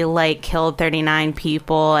 that he like killed 39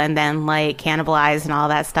 people and then like cannibalized and all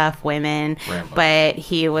that stuff, women. Rambo. But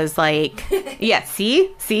he was like, yeah,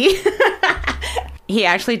 see? He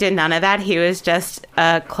actually did none of that. He was just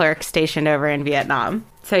a clerk stationed over in Vietnam.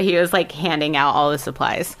 So he was like handing out all the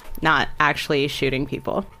supplies, not actually shooting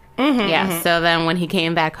people. Yeah, so then when he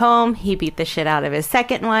came back home, he beat the shit out of his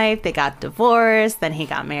second wife. They got divorced. Then he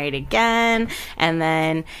got married again. And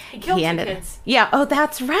then He killed two kids. Yeah, oh,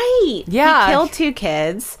 that's right. Yeah. He killed 2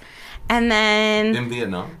 kids. And then... In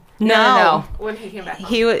Vietnam? No. When he came back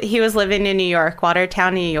home. He was living in New York,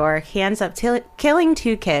 Watertown, New York. He ends up killing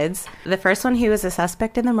 2 kids. The first one, he was a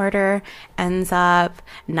suspect in the murder, ends up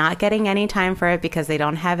not getting any time for it because they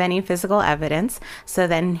don't have any physical evidence. So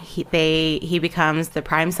then he becomes the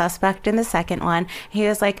prime suspect in the second one. He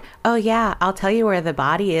was like, oh yeah, I'll tell you where the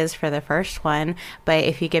body is for the first one, but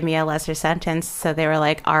if you give me a lesser sentence. So they were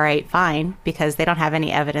like, all right, fine, because they don't have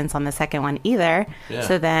any evidence on the second one either. Yeah.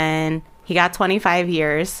 So then he got 25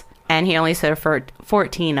 years. And he only served for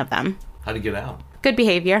 14 of them. How'd he get out? Good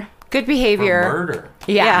behavior. Good For behavior. murder.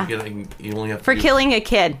 Yeah. You only have to For be- killing a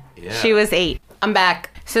kid. Yeah. She was 8. I'm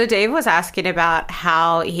back. So Dave was asking about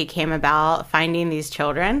how he came about finding these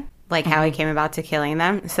children, like how he came about to killing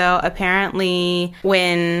them. So apparently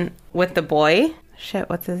with the boy,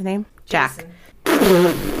 what's his name? Jack.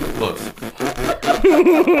 Close.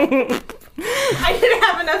 I didn't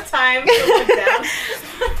have enough time to look down.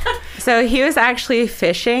 So he was actually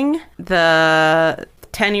fishing. The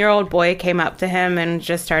 10-year-old boy came up to him and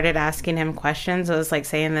just started asking him questions. It was like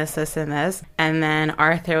saying this, this, and this. And then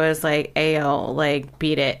Arthur was like, ayo, like,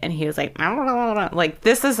 beat it. And he was like, like,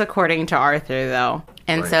 this is according to Arthur, though.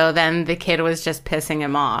 And Right. so then the kid was just pissing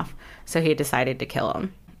him off. So he decided to kill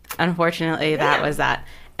him. Unfortunately, that was that.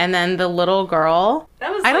 And then the little girl.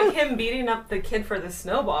 That was like him beating up the kid for the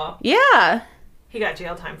snowball. Yeah. He got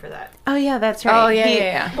jail time for that. Oh, yeah, that's right. Oh,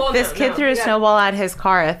 yeah. Well, This no, kid no, threw a he got- snowball at his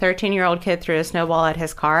car. A 13-year-old kid threw a snowball at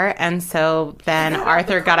his car. And so then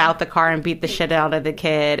Arthur got out the car and beat the shit out of the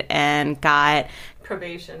kid and got,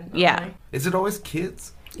 Probation. Yeah. only. Is it always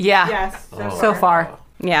kids? Yeah. Yes. So far.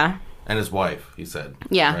 yeah, And his wife, he said.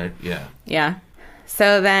 Yeah. Right? Yeah. yeah.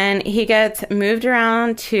 So then he gets moved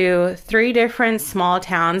around to 3 different small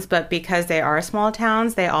towns, but because they are small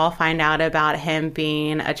towns, they all find out about him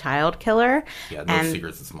being a child killer. Yeah, no And-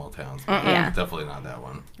 secrets in small towns. Yeah. Definitely not that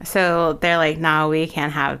one. So they're like, no, we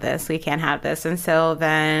can't have this. We can't have this. And so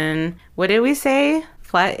then, what did we say?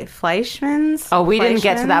 Fleischmann's? Oh, we didn't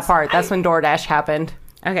get to that Fleischmann's? part. That's when DoorDash happened.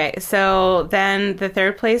 Okay, so then the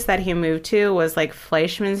third place that he moved to was like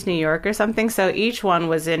Fleischmann's, New York or something. So each one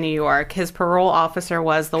was in New York. His parole officer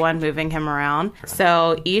was the one moving him around.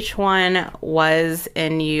 So each one was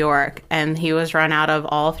in New York, and he was run out of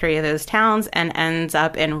all 3 of those towns and ends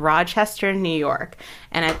up in Rochester, New York.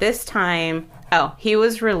 And at this time, he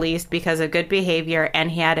was released because of good behavior, and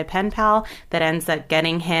he had a pen pal that ends up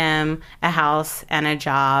getting him a house and a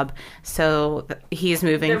job. So he's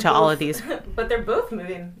moving They're to all both- of these. But they're both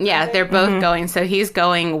moving. Yeah, aren't they're they? both going. So he's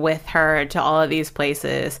going with her to all of these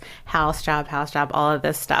places, house job, all of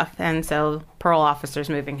this stuff. And so parole officers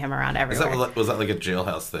moving him around Is everywhere. that, was that like a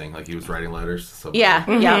jailhouse thing? Like he was writing letters? So Yeah,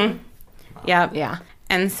 yeah. Yep. Yeah.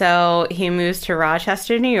 And so he moves to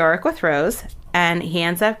Rochester, New York with Rose, and he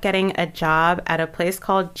ends up getting a job at a place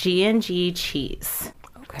called G&G Cheese.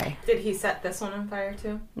 Okay. Did he set this one on fire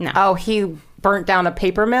too? No. Oh, he burnt down a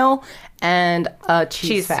paper mill and a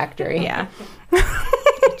cheese factory. Yeah.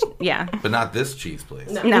 Yeah. But not this cheese place.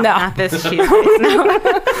 No, No. not this cheese place,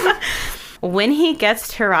 no. When he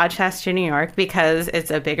gets to Rochester, New York, because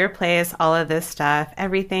it's a bigger place, all of this stuff,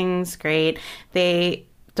 everything's great. They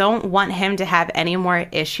don't want him to have any more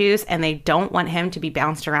issues, and they don't want him to be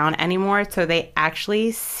bounced around anymore. So they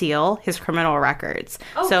actually seal his criminal records.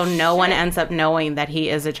 So no one ends up knowing that he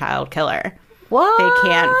is a child killer. What? They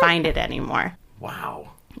can't find it anymore. Wow.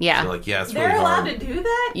 Yeah. So like, yeah, it's They're really allowed hard. to do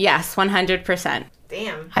that? Yes, 100%.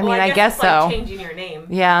 Damn. I mean, I guess it's like so. changing your name.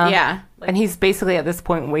 Yeah. Yeah. And he's basically at this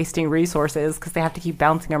point wasting resources because they have to keep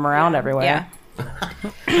bouncing him around everywhere. Yeah. I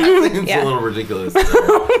think it's Yeah. a little ridiculous.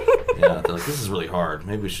 Yeah, they're like, this is really hard.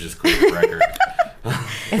 Maybe we should just clear the record.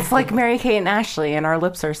 It's like Mary Kate and Ashley, and our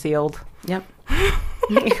lips are sealed. Yep. I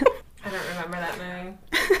don't remember that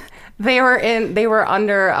movie. They were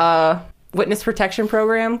under a witness protection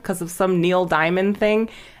program because of some Neil Diamond thing.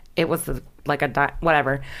 It was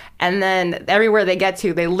whatever. And then everywhere they get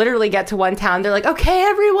to, they literally get to one town. They're like, okay,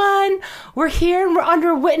 everyone, we're here and we're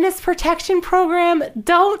under witness protection program.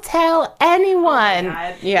 Don't tell anyone.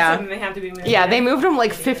 God. Yeah. So they have to be moved. Yeah, they moved them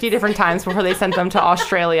like 50 different times before they sent them to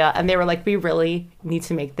Australia. And they were like, we really need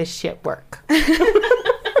to make this shit work.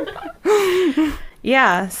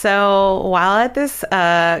 Yeah, so while at this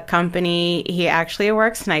company, he actually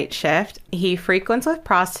works night shift. He frequents with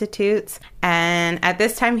prostitutes, and at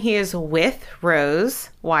this time he is with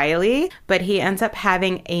Rose Wiley, but he ends up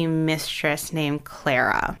having a mistress named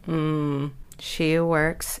Clara. She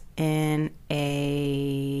works in a...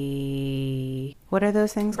 What are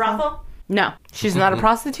those things called? Brothel? No. She's not a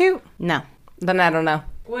prostitute? No. Then I don't know.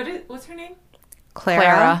 What's her name?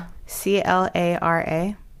 Clara.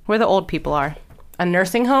 Clara. Where the old people are. A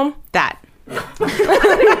nursing home? That. That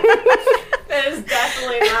is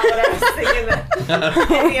definitely not what I was thinking that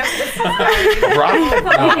any of this is going. Brothel?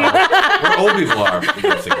 No. Where old people are.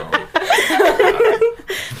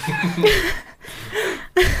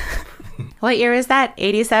 What year is that?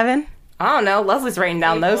 87? I don't know. Leslie's writing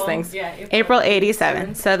down those things. Yeah, April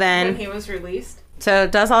 87. So when then, he was released. so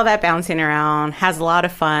does all that bouncing around, has a lot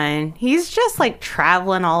of fun. He's just like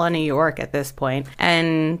traveling all of New York at this point,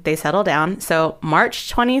 and they settle down. So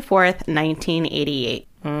March 24th, 1988,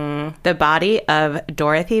 the body of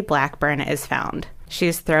Dorothy Blackburn is found.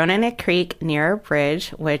 She's thrown in a creek near a bridge,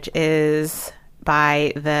 which is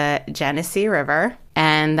by the Genesee River.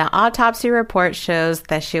 And the autopsy report shows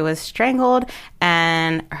that she was strangled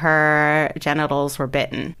and her genitals were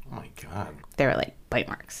bitten. Oh my God. They were like bite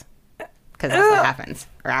marks. Because that's what happens.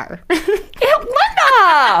 Rawr. Linda!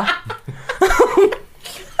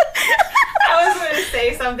 I was going to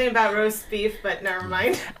say something about roast beef, but never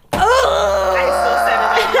mind. I still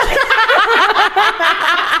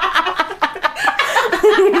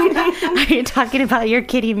said it. Are you talking about your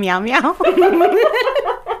kitty Meow Meow?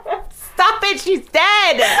 Stop it! She's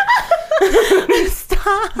dead!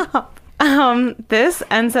 Stop. This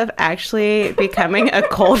ends up actually becoming a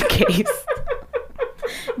cold case.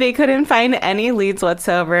 They couldn't find any leads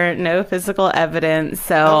whatsoever, no physical evidence.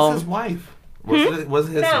 That was So his wife. Was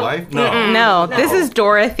it his No. wife? no, this is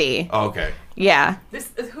Dorothy. Oh, okay. Yeah,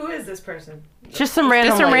 Who is this person? Just some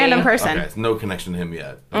random just a lady. random person. Okay, so no connection to him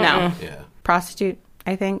yet. No, Yeah. prostitute,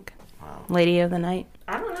 I think. Lady of the night.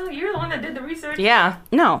 I don't know. You're the one that did the research. Yeah.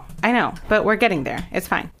 No, I know, but we're getting there. It's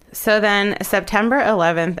fine. So then, September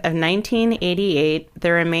 11th of 1988,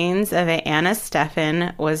 the remains of Anna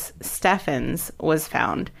Steffens was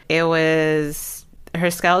found. It was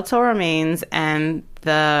her skeletal remains, and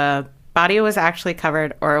the body was actually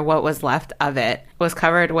covered, or what was left of it, was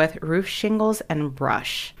covered with roof shingles and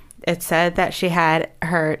brush. It said that she had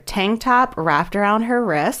her tank top wrapped around her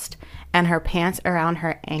wrist and her pants around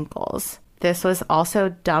her ankles. This was also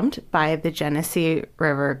dumped by the Genesee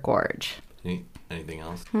River Gorge. Anything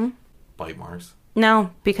else? Bite marks.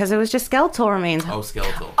 No, because it was just skeletal remains. Oh,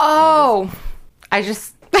 skeletal. Oh. I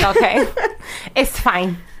just... Okay. It's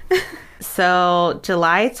fine. So,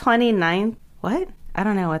 July 29th... What? I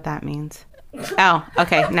don't know what that means. Oh,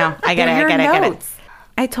 okay. No, I get it. I get it.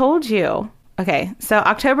 I told you. Okay, so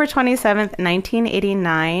October 27th,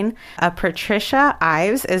 1989, Patricia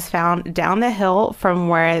Ives is found down the hill from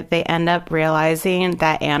where they end up realizing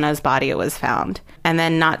that Anna's body was found. And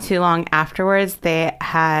then not too long afterwards, they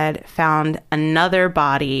had found another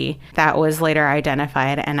body that was later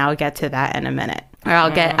identified, and I'll get to that in a minute. Or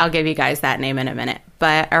I'll give you guys that name in a minute.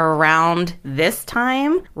 But around this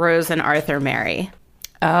time, Rose and Arthur marry.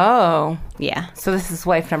 Oh. Yeah. So this is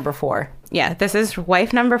wife number 4. Yeah, this is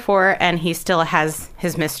wife number 4, and he still has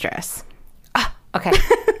his mistress. Okay.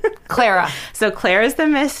 Clara. So Claire is the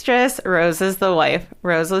mistress, Rose is the wife.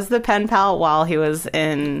 Rose was the pen pal while he was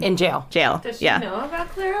in jail. Does she know about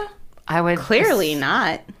Clara? I would... Clearly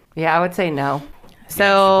not. Yeah, I would say no. She puts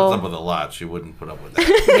So, up with a lot. She wouldn't put up with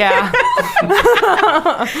that.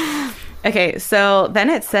 Yeah. okay, so then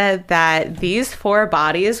it said that these 4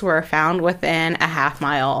 bodies were found within a half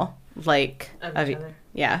mile, like, Of each other.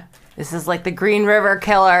 Yeah. This is like the Green River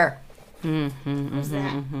Killer.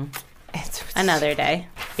 It's another day.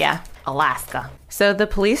 Yeah. Alaska. So the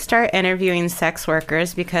police start interviewing sex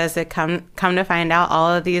workers because it come to find out all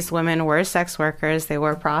of these women were sex workers. They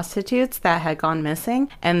were prostitutes that had gone missing.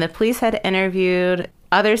 And the police had interviewed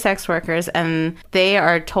other sex workers, and they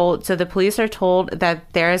are told, so the police are told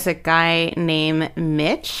that there's a guy named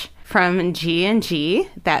Mitch from G&G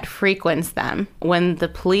that frequents them. When the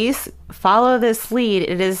police follow this lead,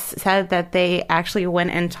 it is said that they actually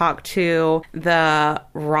went and talked to the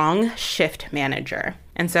wrong shift manager.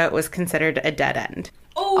 And so it was considered a dead end.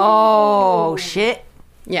 Oh, shit.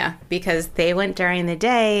 Yeah, because they went during the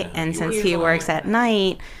day, and since he works at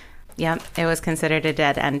night, yep, it was considered a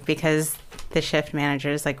dead end because the shift manager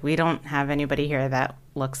is like, we don't have anybody here that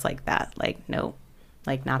looks like that. Like, nope.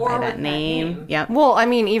 Like, not by that name. Yep. Well, I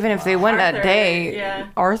mean, even if they went Arthur, that day, yeah.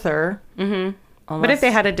 Arthur. But if they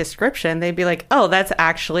had a description, they'd be like, oh, that's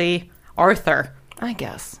actually Arthur. I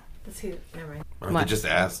guess. Does he? Never mind. Or they just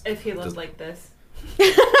asked. If he looked like this.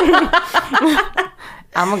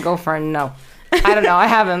 I'm going to go for a no. I don't know. I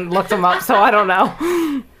haven't looked them up, so I don't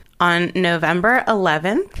know. On November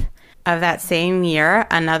 11th, of that same year,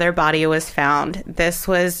 another body was found. This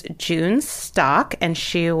was June Stock, and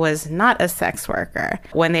she was not a sex worker.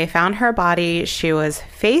 When they found her body, she was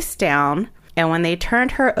face down, and when they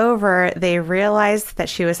turned her over, they realized that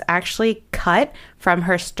she was actually cut from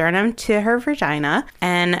her sternum to her vagina,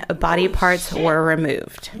 and body parts were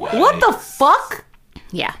removed. What the fuck?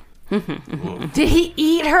 Yeah. Did he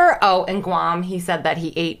eat her? Oh, in Guam, he said that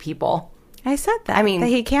he ate people. I said that. I mean, that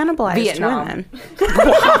he cannibalized Vietnam. women. Look!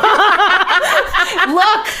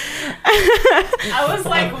 I was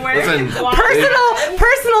like, where's Listen,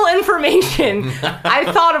 Personal information.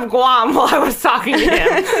 I thought of Guam while I was talking to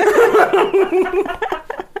him.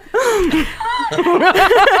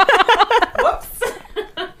 Whoops.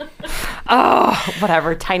 Oh,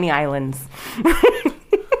 whatever. Tiny islands.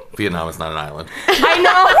 Vietnam is not an island. I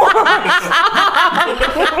know.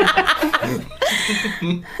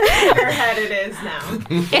 Her head it is now.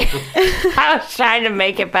 I was trying to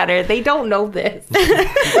make it better. They don't know this.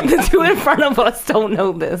 The two in front of us don't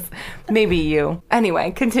know this. Maybe you.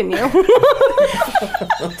 Anyway, continue.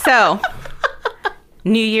 So,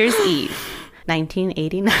 New Year's Eve,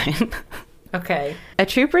 1989. Okay. A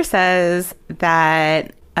trooper says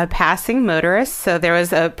that a passing motorist, so there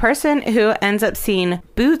was a person who ends up seeing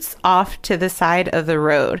boots off to the side of the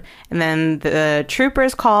road. And then the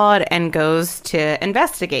trooper's called and goes to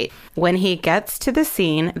investigate. When he gets to the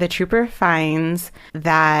scene, the trooper finds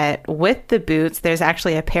that with the boots, there's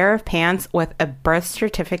actually a pair of pants with a birth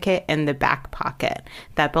certificate in the back pocket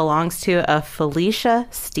that belongs to a Felicia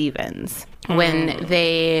Stevens. When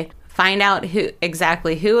they find out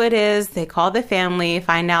exactly who it is, they call the family,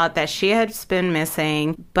 find out that she has been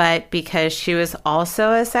missing, but because she was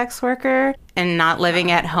also a sex worker and not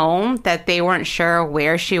living at home, that they weren't sure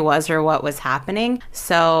where she was or what was happening.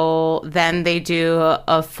 So then they do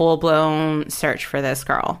a full-blown search for this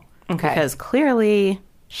girl. Okay. Because clearly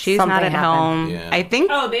she's not Something at happened. home. Yeah. I think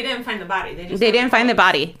Oh, they didn't find the body. They didn't find the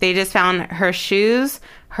body. They just found her shoes,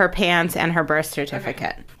 her pants, and her birth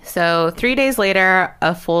certificate. Okay. So 3 days later,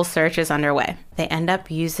 a full search is underway. They end up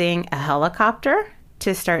using a helicopter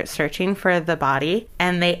to start searching for the body,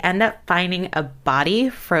 and they end up finding a body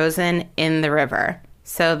frozen in the river.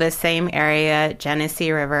 So the same area,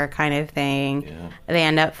 Genesee River kind of thing. Yeah. They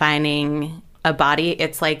end up finding a body.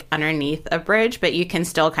 It's like underneath a bridge, but you can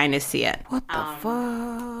still kind of see it. What the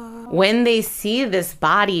fuck? When they see this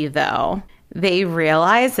body, though, they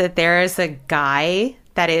realize that there is a guy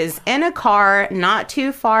that is in a car not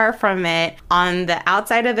too far from it on the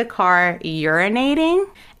outside of the car urinating.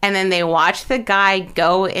 And then they watch the guy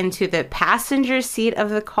go into the passenger seat of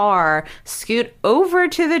the car, scoot over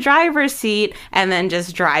to the driver's seat, and then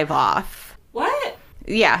just drive off. What?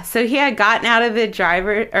 Yeah, so he had gotten out of the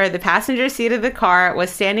the passenger seat of the car, was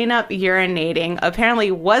standing up urinating,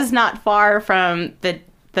 apparently was not far from the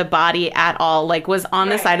body at all, like was on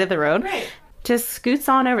the side of the road. Right. Just scoots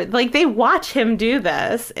on over. Like, they watch him do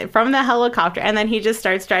this from the helicopter, and then he just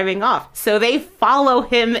starts driving off. So they follow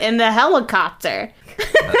him in the helicopter.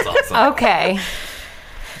 That's awesome. Okay.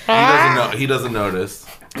 He doesn't notice.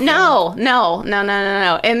 No.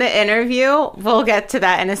 In the interview, we'll get to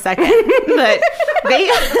that in a second. But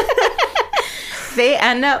they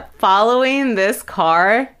end up following this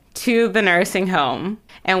car to the nursing home.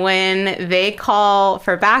 And when they call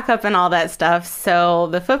for backup and all that stuff, so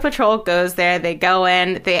the foot patrol goes there, they go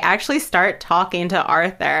in, they actually start talking to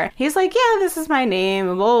Arthur. He's like, yeah, this is my name,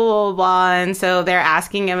 blah, blah, blah. And so they're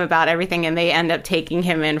asking him about everything, and they end up taking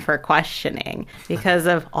him in for questioning because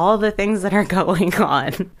of all the things that are going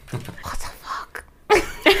on. What the fuck?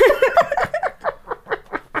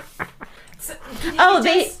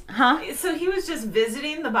 So he was just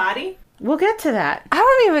visiting the body? We'll get to that. I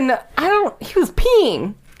don't even know. He was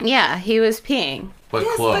peeing. Yeah, he was peeing. But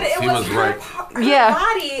close. He was right. Yeah.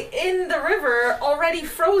 Body in the river, already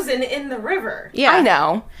frozen in the river. Yeah, I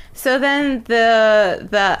know. So then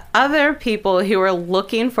the other people who were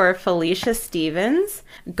looking for Felicia Stevens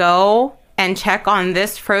go and check on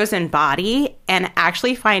this frozen body and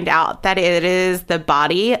actually find out that it is the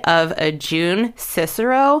body of a June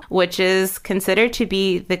Cicero, which is considered to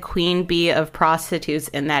be the queen bee of prostitutes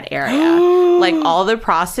in that area. Like, all the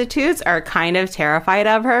prostitutes are kind of terrified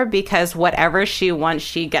of her because whatever she wants,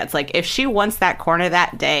 she gets. Like, if she wants that corner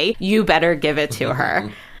that day, you better give it to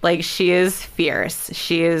her. Like, she is fierce.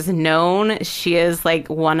 She is known. She is, like,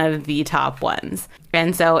 one of the top ones.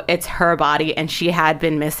 And so it's her body, and she had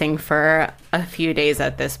been missing for a few days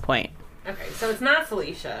at this point. Okay, so it's not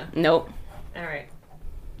Felicia. Nope. All right.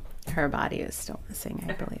 Her body is still missing,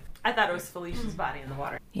 I believe. I thought it was Felicia's body in the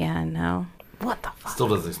water. Yeah, no. What the fuck? Still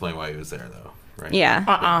doesn't explain why he was there, though, right?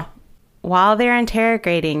 Yeah. while they're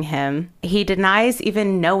interrogating him, he denies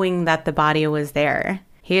even knowing that the body was there.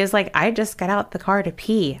 He is like, I just got out the car to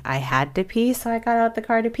pee. I had to pee, so I got out the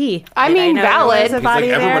car to pee. I Did mean, know there valid. was a He's like, body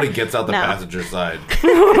there? everybody gets out the No. passenger side. What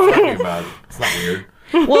are you talking about? It's not weird.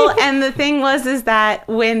 Well, and the thing is that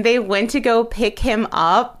when they went to go pick him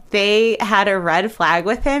up, they had a red flag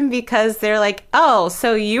with him because they're like, oh,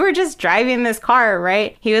 so you were just driving this car,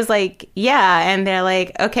 right? He was like, yeah. And they're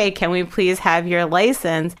like, okay, can we please have your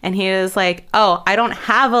license? And he was like, oh, I don't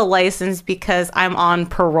have a license because I'm on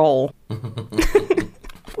parole.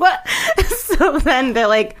 What? So then they're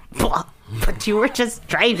like, but you were just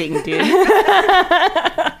driving, dude.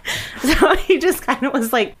 So he just kind of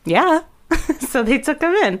was like, yeah. So they took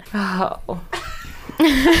him in. Oh.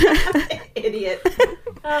 Idiot.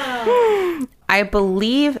 I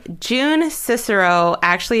believe June Cicero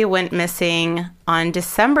actually went missing on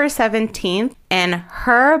December 17th, and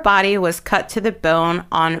her body was cut to the bone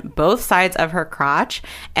on both sides of her crotch,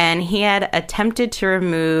 and he had attempted to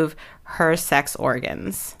remove her sex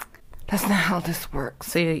organs. That's not how this works.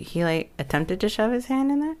 So he like attempted to shove his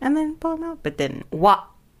hand in there and then pull him out, but didn't. What?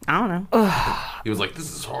 I don't know. He was like,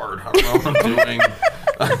 this is hard. I don't know what I'm doing.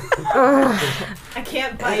 I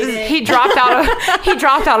can't bite it. He dropped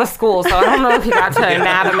out of school, so I don't know if he got to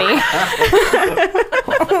anatomy.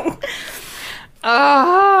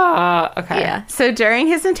 Okay. Yeah. So during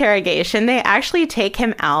his interrogation, they actually take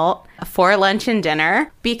him out for lunch and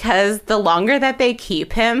dinner because the longer that they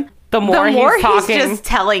keep him, The more he's talking. just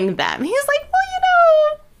telling them. He's like,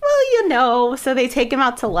 well, you know. So they take him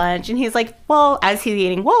out to lunch, and he's like, well, as he's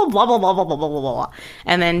eating, well, blah, blah, blah, blah, blah, blah, blah, blah.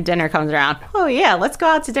 And then dinner comes around. Oh, yeah, let's go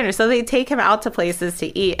out to dinner. So they take him out to places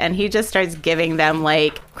to eat, and he just starts giving them,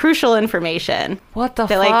 like, crucial information. What the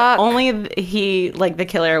that, fuck? like, only he, like, the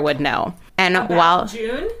killer would know. And while...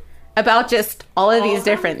 June? About just all of these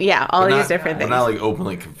different, all But these different But things. not like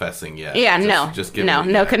openly confessing yet. Yeah, Just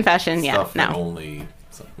giving no confession yet, stuff that no. only,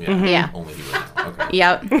 Yeah. only he would know. Okay.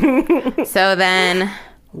 Yep. So then,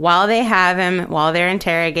 while they have him, while they're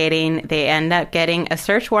interrogating, they end up getting a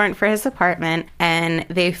search warrant for his apartment, and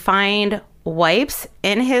they find wipes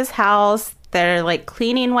in his house that are like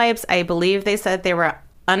cleaning wipes. I believe they said they were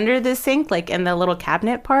under the sink, like in the little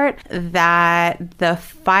cabinet part, that the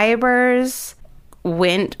fibers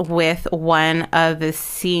went with one of the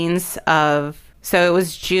scenes of... So it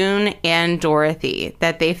was June and Dorothy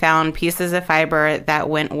that they found pieces of fiber that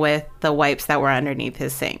went with the wipes that were underneath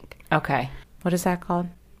his sink. Okay. What is that called?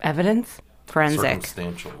 Evidence? Forensic.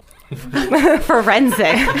 Circumstantial.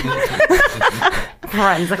 Forensic.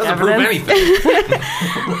 Forensic Doesn't prove evidence. anything.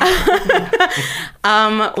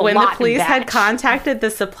 When the Glutton police had batch. contacted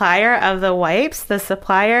the supplier of the wipes, the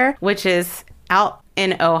supplier, which is out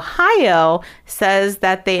in Ohio, says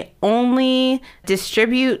that they only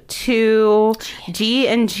distribute to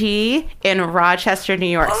G&G in Rochester, New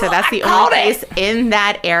York. So that's the only place in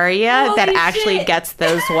that area that actually gets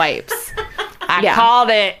those wipes. I called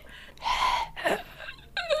it.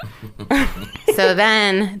 So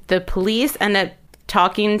then the police end up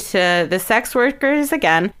talking to the sex workers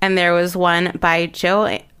again, and there was one by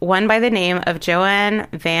the name of Joanne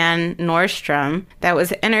Van Nordstrom that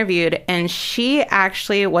was interviewed, and she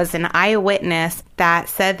actually was an eyewitness that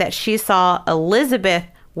said that she saw Elizabeth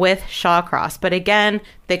with Shawcross, but again,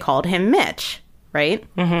 they called him Mitch, right?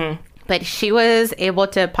 Mm-hmm. But she was able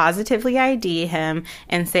to positively ID him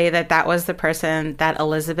and say that that was the person that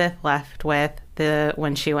Elizabeth left with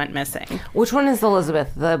when she went missing. Which one is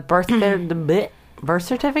Elizabeth? The birth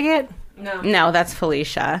certificate? No, that's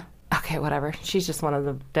Felicia. Okay, whatever. She's just one of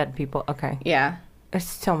the dead people. Okay. Yeah. There's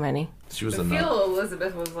so many. She was I a nut. feel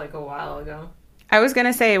Elizabeth was like a while ago. I was going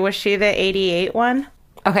to say, was she the 88 one?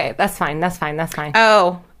 Okay, that's fine. That's fine. That's fine.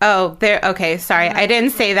 Oh, there. Okay, sorry. I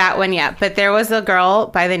didn't say that one yet, but there was a girl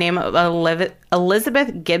by the name of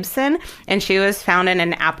Elizabeth Gibson, and she was found in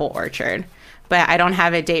an apple orchard. But I don't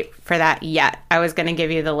have a date for that yet. I was going to give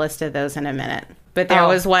you the list of those in a minute. But there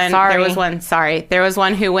was one. sorry. There was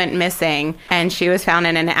one who went missing, and she was found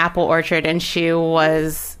in an apple orchard, and it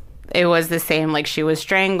was the same. Like, she was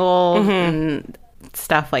strangled and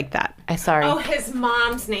stuff like that. Sorry. Oh, his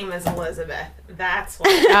mom's name is Elizabeth. That's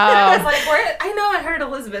why. I was like, where? I know I heard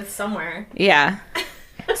Elizabeth somewhere. Yeah.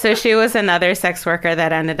 So she was another sex worker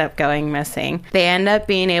that ended up going missing. They end up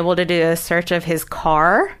being able to do a search of his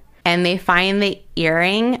car, and they find the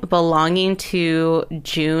earring belonging to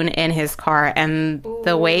June in his car. And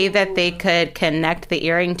the way that they could connect the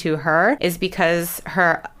earring to her is because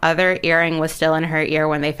her other earring was still in her ear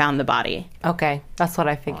when they found the body. Okay, that's what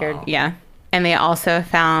I figured. Wow. Yeah. And they also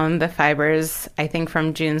found the fibers, I think,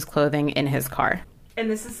 from June's clothing in his car.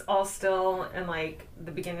 And this is all still in like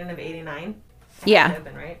the beginning of '89. Yeah.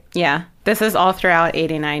 Open, right? Yeah. This is all throughout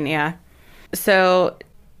 89, yeah. So,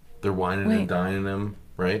 They're whining and dining him,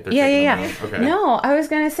 right? They're yeah. taking him out? Okay. No, I was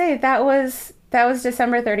going to say that was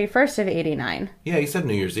December 31st of 89. Yeah, you said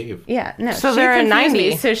New Year's Eve. Yeah, no. So she they're in confused 90.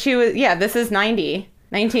 me. So she was, this is 1990.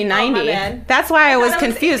 Oh, my bad. That's why I was thought it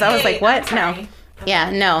was confused. I was like, 88. what? I'm No. sorry. Yeah,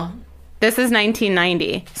 no. This is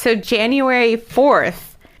 1990. So January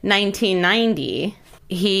 4th, 1990,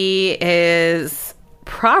 he is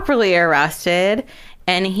properly arrested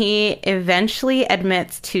and he eventually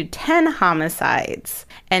admits to 10 homicides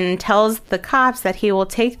and tells the cops that he will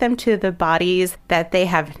take them to the bodies that they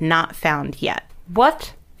have not found yet.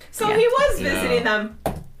 What? So he was visiting them.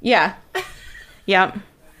 Yeah. Yep.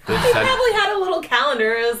 They He said- probably had a little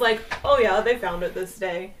calendar. It was like, oh yeah, they found it this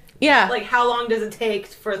day. Yeah. Like, how long does it take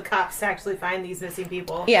for the cops to actually find these missing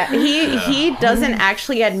people? Yeah, he doesn't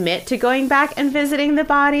actually admit to going back and visiting the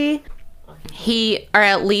body. Or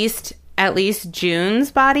at least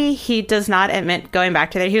June's body, he does not admit going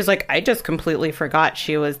back to there. He was like, I just completely forgot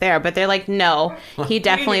she was there. But they're like, no, he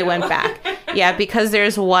definitely went back. Yeah, because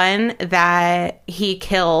there's one that he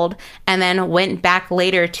killed and then went back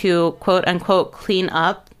later to quote unquote clean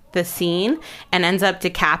up the scene and ends up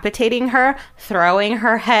decapitating her, throwing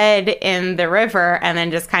her head in the river, and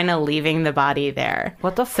then just kind of leaving the body there.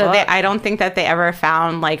 What the So fuck? I don't think that they ever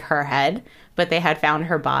found like her head, but they had found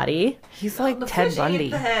her body. He's like The Ted fish ate Bundy.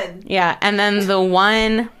 the head. Yeah, and then the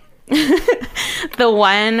one the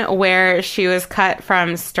one where she was cut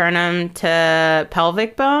from sternum to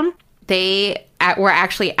pelvic bone, they were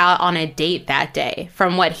actually out on a date that day,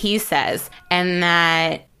 from what he says, and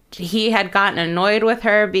that he had gotten annoyed with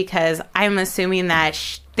her because I'm assuming that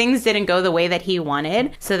things didn't go the way that he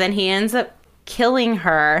wanted. So then he ends up killing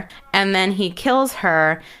her, and then he kills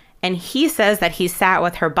her, and he says that he sat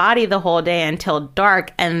with her body the whole day until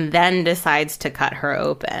dark and then decides to cut her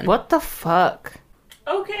open. What the fuck?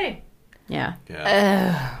 Okay. Yeah.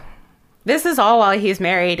 Yeah. This is all while he's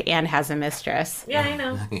married and has a mistress. Yeah, I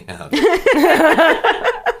know. Yeah.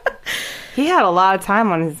 He had a lot of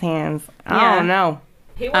time on his hands. Yeah. I don't know.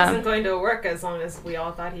 He wasn't going to work as long as we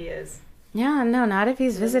all thought he is. Yeah, no, not if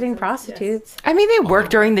he's visiting prostitutes. I mean, they work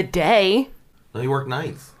during the day. No, he worked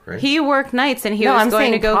nights, right? He worked nights and he No, was I'm going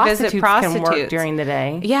saying to go visit prostitutes. can work during the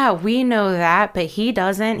day. Yeah, we know that, but he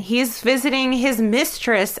doesn't. He's visiting his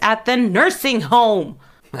mistress at the nursing home.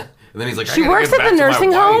 And then he's like, She I gotta works get at back the to my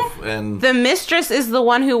nursing wife, home? And The mistress is the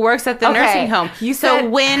one who works at the Okay, nursing home. you so said-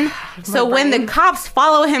 when the cops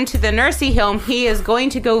follow him to the nursing home, he is going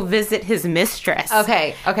to go visit his mistress.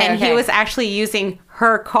 Okay, And he was actually using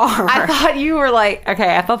her car. I thought you were like,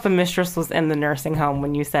 okay, I thought the mistress was in the nursing home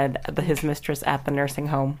when you said his mistress at the nursing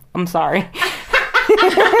home. I'm sorry.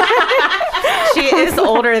 She is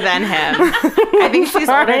older than him. I think she's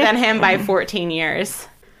older Sorry. than him by 14 years.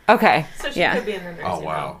 Okay. So she Yeah. could be in the nursing oh home.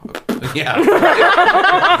 wow, yeah.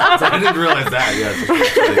 So I didn't realize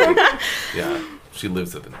that. Yeah, she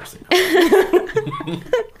lives at the nursing home.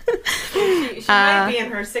 She might be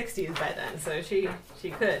in her 60s by then, so she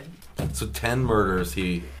could. So 10 murders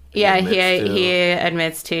he Yeah, admits to. he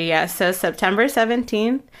admits to, yeah. So September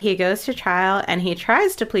 17th, he goes to trial and he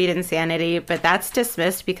tries to plead insanity, but that's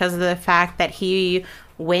dismissed because of the fact that he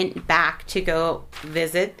went back to go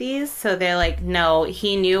visit these. So they're like, no,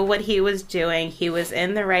 he knew what he was doing. He was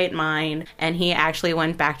in the right mind, and he actually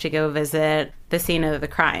went back to go visit the scene of the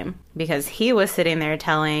crime because he was sitting there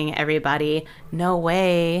telling everybody, no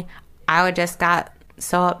way, I just got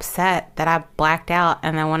so upset that I blacked out,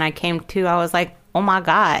 and then when I came to, I was like, oh my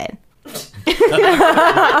God.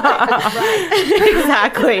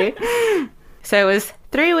 Exactly. So it was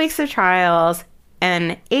 3 weeks of trials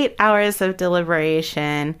and 8 hours of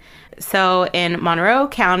deliberation. So in Monroe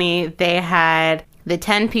County, they had the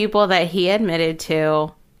 10 people that he admitted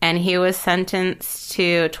to, and he was sentenced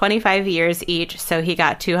to 25 years each. So he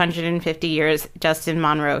got 250 years just in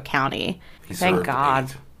Monroe County. He Thank served God.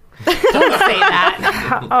 8. Don't say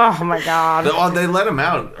that. Oh my God. They let him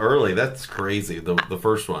out early. That's crazy. The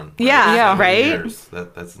first one. Right? Yeah, 7 right? years.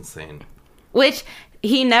 That's insane. Which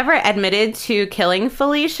he never admitted to killing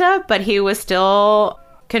Felicia, but he was still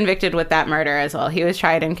convicted with that murder as well. He was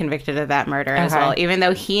tried and convicted of that murder as Okay. well. Even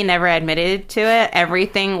though he never admitted to it,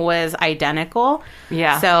 everything was identical.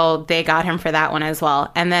 Yeah. So they got him for that one as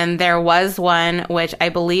well. And then there was one, which I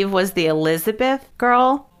believe was the Elizabeth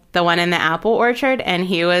girl, the one in the apple orchard, and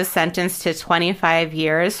he was sentenced to 25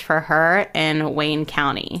 years for her in Wayne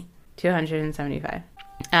County. 275.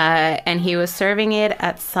 And he was serving it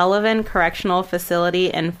at Sullivan Correctional Facility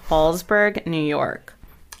in Fallsburg, New York.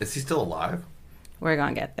 Is he still alive? We're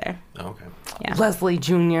going to get there. Oh, okay. Yeah. Leslie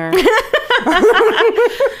Jr.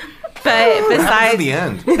 But Besides besides, the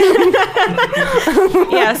end.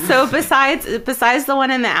 yeah. So besides the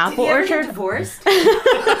one in the apple orchard, divorced?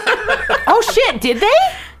 Oh shit! Did they?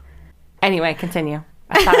 Anyway, continue.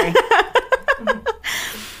 Sorry.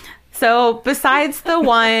 so besides the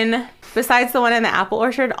one in the apple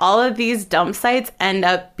orchard, all of these dump sites end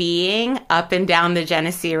up being up and down the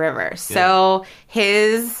Genesee River. So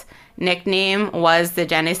his nickname was the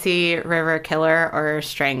Genesee River Killer or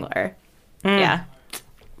Strangler. Yeah.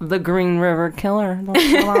 The Green River Killer.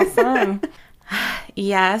 That's what I said.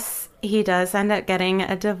 Yes, he does end up getting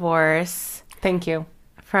a divorce Thank you.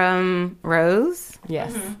 from Rose.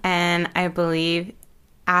 Yes. And I believe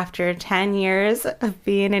after 10 years of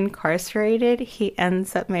being incarcerated, he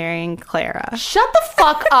ends up marrying Clara. Shut the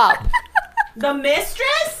fuck up. The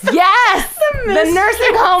mistress? Yes. The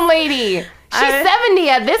nursing home lady. She's 70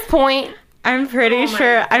 at this point. I'm pretty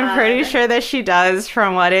sure. I'm pretty sure that she does.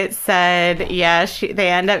 From what it said, yeah, they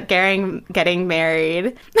end up getting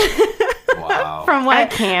married. Wow. From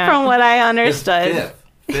what I His understood.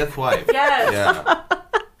 fifth wife. Yes. Yeah.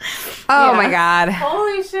 Oh my god.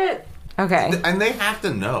 Holy shit. Okay. And they have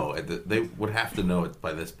to know. They would have to know it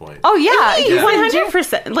by this point. Oh yeah, Yeah.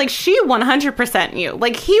 100%. Like she 100% knew.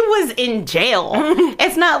 Like he was in jail.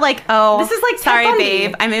 It's not like, oh, This is like sorry, Ted Bundy.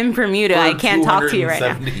 babe, I'm in Bermuda. I For can't talk to you right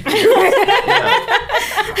now. 270 years.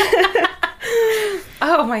 Yeah.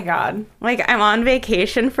 Oh my god. Like I'm on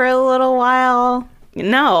vacation for a little while.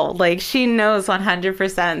 No, like she knows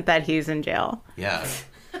 100% that he's in jail. Yeah.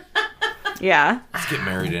 Yeah. Let's get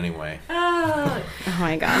married anyway. Oh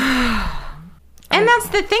my god. And that's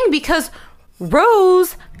the thing, because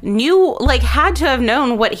Rose knew, like, had to have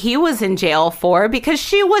known what he was in jail for, because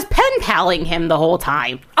she was pen paling him the whole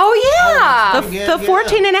time. Oh yeah. The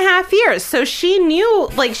 14 and a half years. So she knew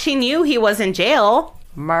he was in jail.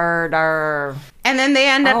 Murder. And then they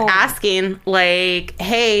end up Oh. asking, like,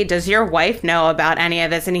 hey, does your wife know about any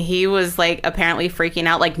of this? And he was, like, apparently freaking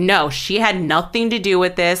out. Like, no, she had nothing to do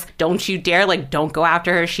with this. Don't you dare, like, don't go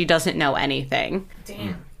after her. She doesn't know anything.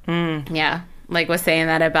 Damn. Yeah. Like, was saying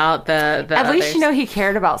that about the At least others. you know he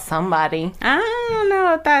cared about somebody. I don't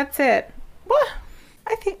know if that's it. What?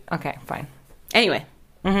 I think. Okay, fine. Anyway,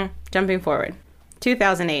 jumping forward.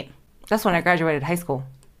 2008. That's when I graduated high school.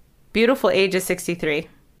 Beautiful age of 63.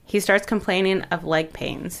 He starts complaining of leg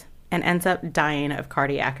pains and ends up dying of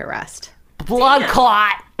cardiac arrest. Blood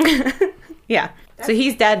clot. Yeah. So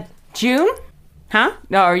he's dead. June? Huh?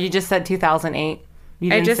 No, or you just said 2008. You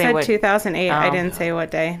I didn't just say said what- 2008. I Oh. didn't say what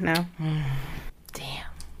day. No. Damn.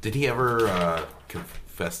 Did he ever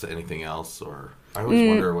confess to anything else? Or I always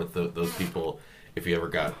wonder with those people, if we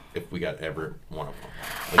got ever one of them.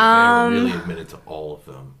 Like, if they ever really admitted to all of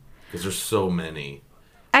them. Because there's so many.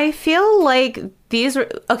 I feel like these were...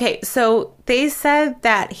 Okay, so they said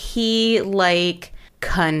that he, like,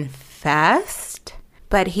 confessed,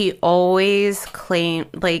 but he always claimed...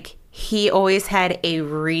 Like, he always had a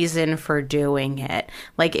reason for doing it.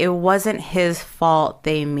 Like, it wasn't his fault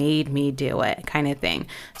they made me do it, kind of thing.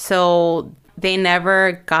 So they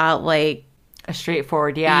never got, like... A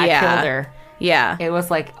straightforward, I killed her. Yeah. It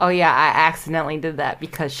was like, oh yeah, I accidentally did that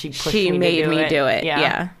because she pushed She me made to do me it. do it.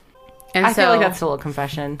 Yeah. And I feel like that's still a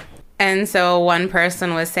confession. And so one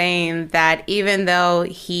person was saying that even though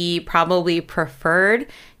he probably preferred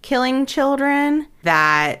killing children,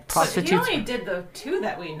 that... He only did the two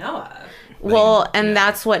that we know of. Well, and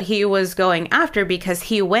that's what he was going after, because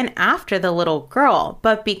he went after the little girl.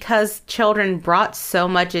 But because children brought so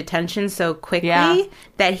much attention so quickly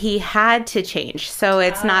that he had to change. So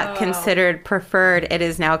it's not considered preferred. It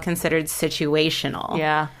is now considered situational.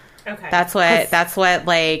 Yeah. Okay. That's what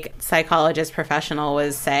like psychologist professional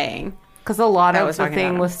was saying. Because a lot I of was the talking thing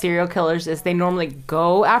about with serial killers is they normally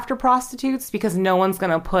go after prostitutes because no one's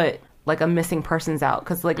going to put like a missing persons out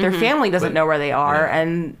because like their family doesn't know where they are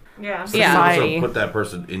and Yeah. So you society. also put that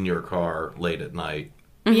person in your car late at night.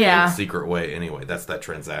 Yeah. In a secret way anyway. That's that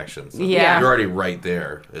transaction. So Yeah. You're already right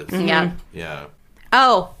there. It's, Yeah. Yeah.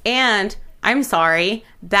 Oh, and I'm sorry,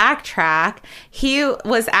 backtrack.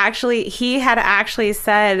 He had actually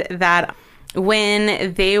said that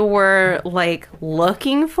when they were like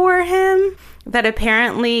looking for him, that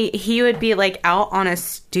apparently he would be like out on a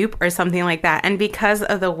stoop or something like that. And because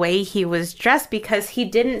of the way he was dressed, because he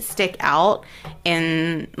didn't stick out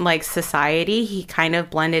in like society, he kind of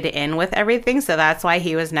blended in with everything. So that's why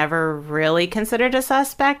he was never really considered a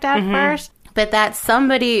suspect at first. but that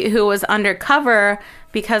somebody who was undercover,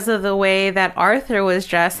 because of the way that Arthur was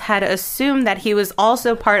dressed, had assumed that he was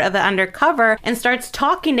also part of the undercover and starts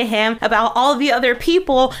talking to him about all the other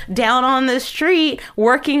people down on the street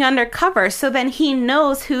working undercover. So then he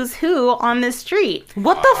knows who's who on the street.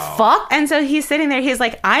 What the fuck? And so he's sitting there, he's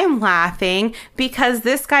like, I'm laughing because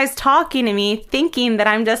this guy's talking to me thinking that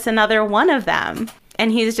I'm just another one of them.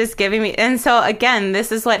 And he's just giving me, and so again,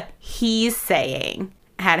 this is what he's saying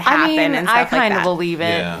had happened and stuff I like kind of that. believe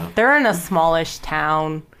it. Yeah. They're in a smallish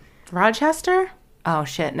town. Rochester? Oh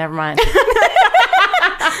shit, never mind.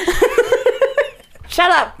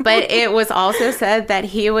 Shut up. But it was also said that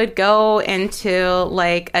he would go into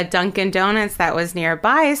like a Dunkin' Donuts that was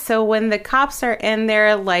nearby. So when the cops are in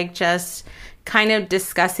there, like just kind of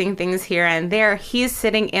discussing things here and there, he's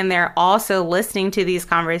sitting in there also listening to these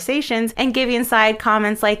conversations and giving side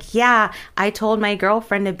comments like, yeah, I told my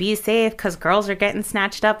girlfriend to be safe because girls are getting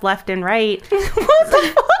snatched up left and right. What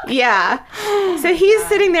the fuck? Yeah. So he's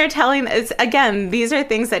sitting there telling us, again, these are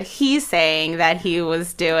things that he's saying that he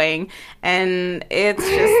was doing. And it's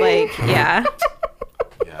just like, yeah.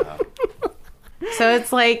 Yeah. So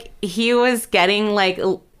it's like he was getting like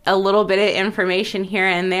a little bit of information here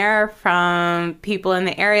and there from people in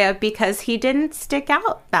the area because he didn't stick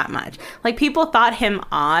out that much. Like, people thought him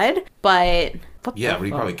odd, but... Yeah, but he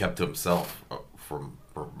probably kept to himself from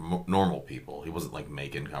normal people. He wasn't, like,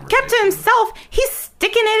 making conversation. Kept to himself. He's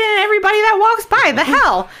sticking it in everybody that walks by. The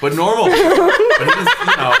hell? But normal people.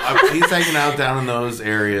 But he's hanging out down in those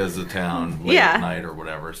areas of town late at night or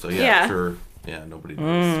whatever. So, yeah, sure. Yeah, nobody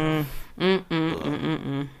knows.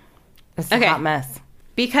 It's a hot mess.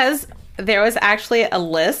 Because there was actually a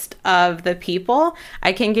list of the people,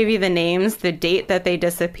 I can give you the names, the date that they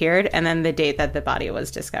disappeared, and then the date that the body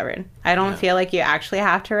was discovered. I don't feel like you actually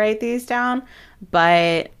have to write these down,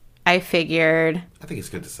 but I figured... I think it's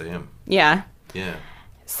good to see him. Yeah. Yeah.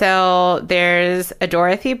 So there's a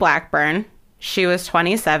Dorothy Blackburn. She was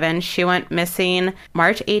 27. She went missing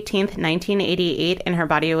March 18th, 1988, and her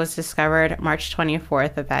body was discovered March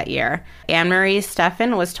 24th of that year. Anne-Marie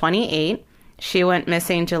Steffen was 28. She went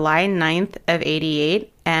missing July 9th of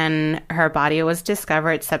 88, and her body was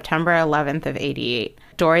discovered September 11th of 88.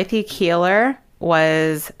 Dorothy Keeler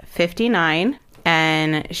was 59,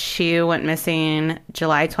 and she went missing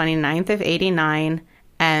July 29th of 89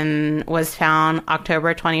 and was found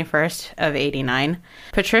October 21st of 89.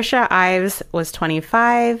 Patricia Ives was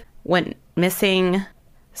 25, went missing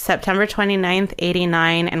September 29th,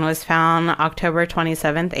 89, and was found October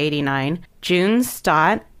 27th, 89. June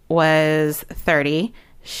Stott was 30.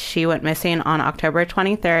 She went missing on October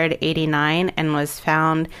 23rd, 89, and was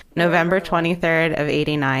found November 23rd of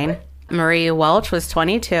 89. Marie Welch was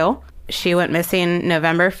 22. She went missing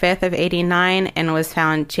November 5th of 89 and was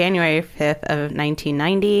found January 5th of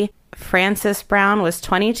 1990. Frances Brown was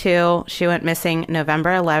 22. She went missing November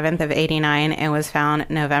 11th of 89 and was found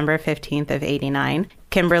November 15th of 89.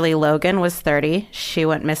 Kimberly Logan was 30. She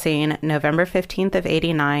went missing November 15th of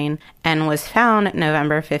 89 and was found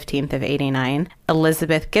November 15th of 89.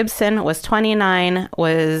 Elizabeth Gibson was 29,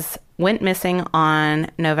 went missing on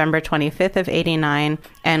November 25th of 89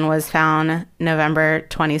 and was found November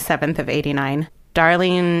 27th of 89.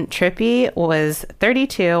 Darlene Trippi was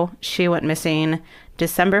 32. She went missing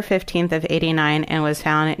December 15th of 89 and was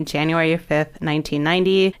found January 5th,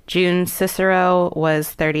 1990. June Cicero was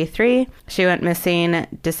 33. She went missing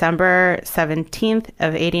December 17th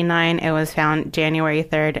of 89 and was found January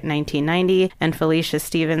 3rd, 1990. And Felicia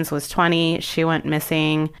Stevens was 20. She went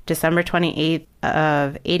missing December 28th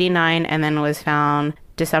of 89 and then was found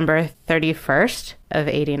December 31st of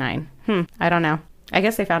 89. I don't know. I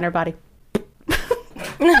guess they found her body.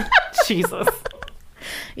 Jesus.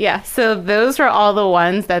 Yeah, so those were all the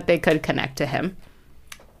ones that they could connect to him.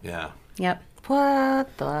 Yeah. Yep.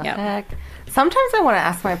 What the Yep. heck? Sometimes I want to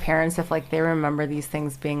ask my parents if like they remember these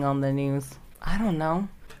things being on the news. I don't know.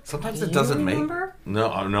 Sometimes it doesn't remember? make...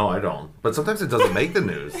 No, I don't. But sometimes it doesn't make the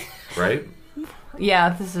news, right? Yeah,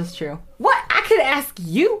 this is true. What? I could ask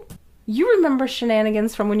you. You remember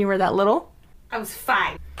shenanigans from when you were that little? I was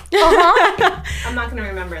 5. I'm not going to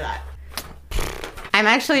remember that. I'm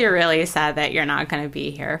actually really sad that you're not going to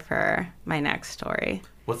be here for my next story.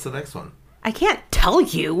 What's the next one? I can't tell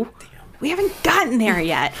you. We haven't gotten there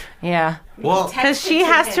yet. Yeah. Well, Because she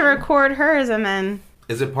has to record hers and then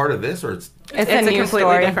is it part of this or it's... it's a new completely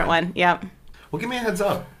story. different one. Yep. Well, give me a heads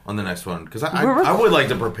up on the next one because I would like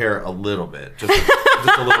to prepare a little bit, just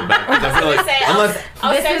a little back. 'Cause I feel like unless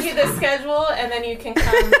I'll send you the schedule, and then you can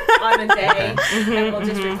come on a day, and we'll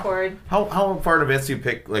just record. how far in advance do you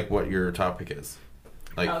pick like what your topic is?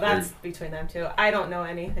 Like, Oh, that's between them two. I don't know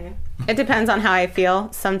anything. It depends on how I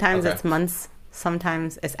feel. Sometimes Okay. it's months.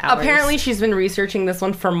 Sometimes it's hours. Apparently, she's been researching this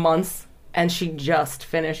one for months, and she just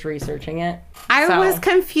finished researching it. I So- was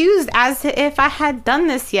confused as to if I had done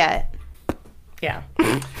this yet. Yeah.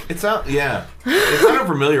 it sounded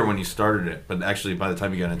familiar when you started it, but actually by the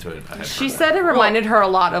time you got into it, I had She heard said it reminded her a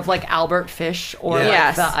lot of like Albert Fish or Yeah. like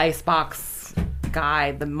Yes. the Icebox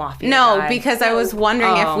guy, the mafia No, guy. because I was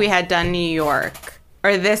wondering Oh. if we had done New York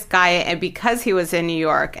or this guy, and because he was in New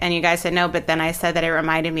York, and you guys said no, but then I said that it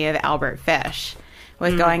reminded me of Albert Fish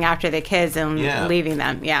with going after the kids and Yeah. leaving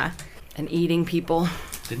them. Yeah. and eating people.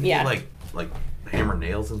 Didn't Yeah. he like hammer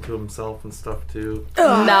nails into himself and stuff too?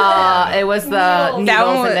 Nah, it was the needles That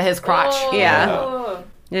one was- into his crotch. Yeah. Oh.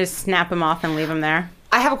 Just snap him off and leave him there.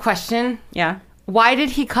 I have a question. Yeah. Why did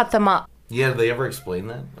he cut them up? Yeah, did they ever explain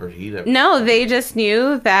that, or he? No, they just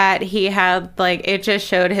knew that he had, like, it just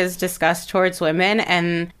showed his disgust towards women,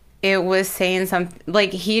 and it was saying something,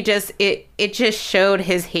 like, it just showed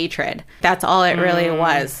his hatred. That's all it really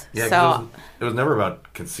was. Yeah, 'cause So, it was never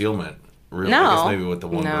about concealment. Really, No. I guess maybe with the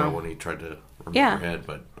one No. girl when he tried to remove Yeah. her head,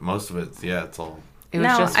 but most of it's all. It was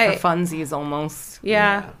No, just I- for funsies almost.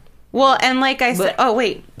 yeah. Well, and like I said, But- oh,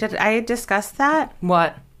 wait, did I discuss that?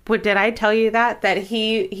 What? Did I tell you that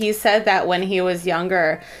he said that when he was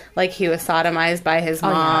younger, like he was sodomized by his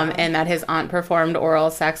mom, and that his aunt performed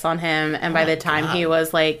oral sex on him, and by the time he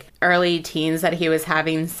was like early teens, that he was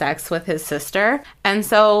having sex with his sister, and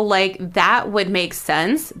so like that would make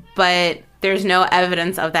sense, but there's no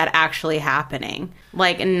evidence of that actually happening.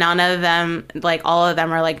 Like none of them, like all of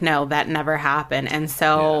them are like, no, that never happened, and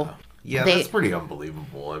so Yeah, they- that's pretty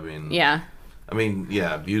unbelievable. yeah.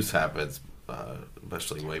 Abuse happens,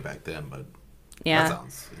 especially way back then, but Yeah. that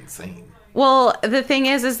sounds insane. Well, the thing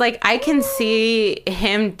is like I can see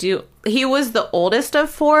him he was the oldest of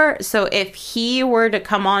 4, so if he were to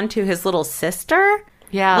come on to his little sister,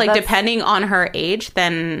 Yeah, like that's- depending on her age,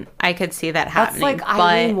 then I could see that That's happening. like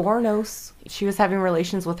Eileen Warnos. She was having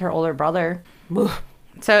relations with her older brother.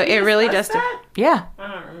 So it really just Yeah. I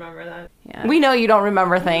don't remember that. We know you don't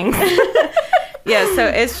remember things. yeah, so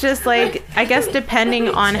it's just like I guess depending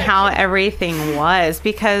on how everything was,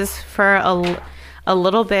 because for a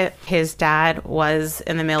little bit his dad was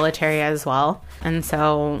in the military as well, and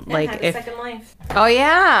so like Had a if second life. Oh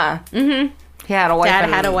yeah. Mm-hmm. He had a wife. dad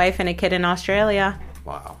and- had a wife and a kid in Australia.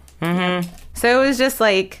 Wow. So it was just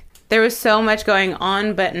like there was so much going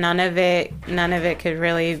on, but none of it could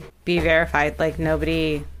really be verified. Like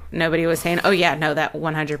nobody was saying, "Oh yeah, no, that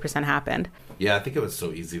 100% happened." Yeah, I think it was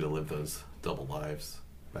so easy to live those double lives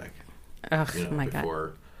back. Oh my god.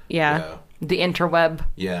 before. Yeah. the interweb.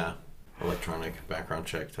 Yeah. Electronic background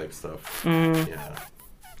check type stuff. Mm. Yeah.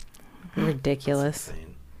 Ridiculous.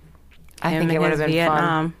 Insane. I Him think it and would have his been fun.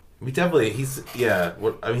 Vietnam.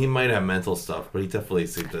 He might have mental stuff, but he definitely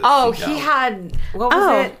seemed to. Oh, seek he out. had what was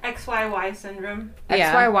Oh. it? XYY syndrome.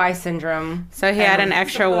 Yeah. XYY syndrome. So he had an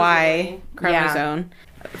extra Y supposedly. chromosome,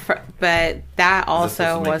 but that Is this also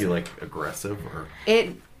supposed to make was you like aggressive or?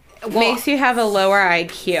 It makes you have a lower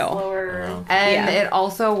IQ. Lower. and Yeah. it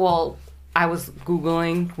also I was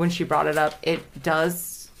Googling when she brought it up. It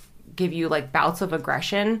does give you like bouts of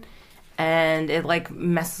aggression, and it like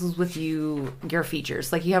messes with your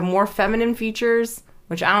features. Like you have more feminine features,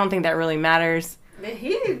 which I don't think that really matters. He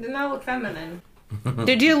did not look feminine.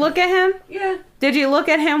 Did you look at him? Yeah. Did you look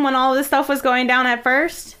at him when all this stuff was going down at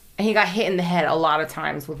first? And he got hit in the head a lot of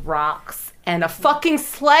times with rocks and a fucking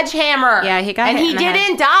sledgehammer. Yeah, he got and hit he in the head.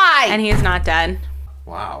 didn't die. And he's not dead.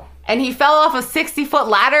 Wow. And he fell off a 60-foot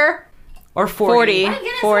ladder. Or 40.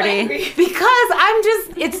 40. Because I'm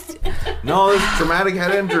just, it's, No, it's traumatic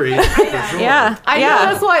head injury. For sure. Yeah. I know yeah.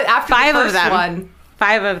 that's what, after 5 the of first them. one.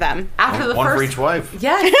 5 of them. After the One first for each wife.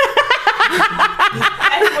 Yes.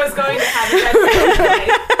 I was going to have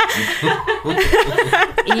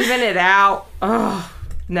a Even it out. Oh,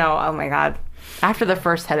 no. Oh my God. After the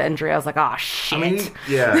first head injury, I was like, oh, shit. I mean,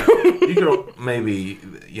 yeah, you could maybe,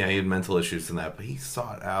 he had mental issues in that, but he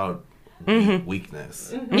sought out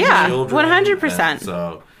weakness. Mm-hmm. Yeah, Children, 100%. and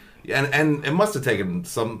so, and it must have taken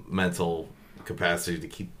some mental capacity to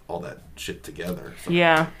keep all that shit together. So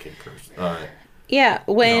Yeah. can't curse. Yeah,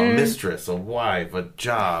 A when mistress, a wife, a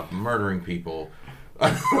job, murdering people.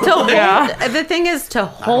 the thing is to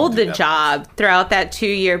hold do the that job throughout that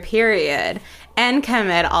 2-year period and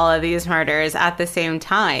commit all of these murders at the same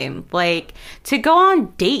time. Like to go on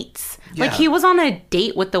dates. Like Yeah. he was on a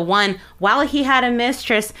date with the one while he had a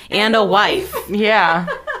mistress and a wife. Yeah.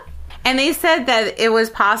 And they said that it was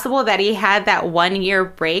possible that he had that 1-year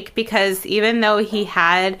break because even though he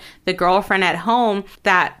had the girlfriend at home,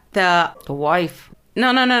 that The wife.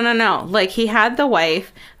 No. Like, he had the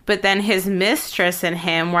wife, but then his mistress and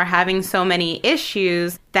him were having so many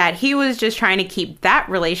issues that he was just trying to keep that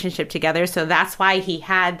relationship together. So that's why he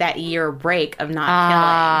had that year break of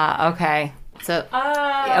not okay. killing. So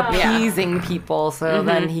appeasing people so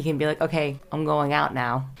then he can be like, okay, I'm going out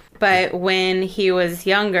now. But when he was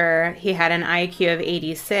younger, he had an IQ of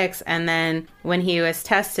 86. And then when he was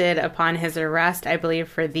tested upon his arrest, I believe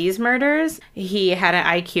for these murders, he had an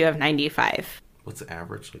IQ of 95. What's the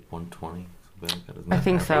average? Like 120? Something like that? Isn't I that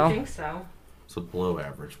think average? I so. think so. So below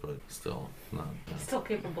average, but still not. Still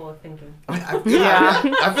capable of thinking. I mean,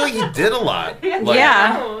 I feel like he did a lot. Like,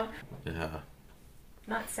 Yeah. Yeah.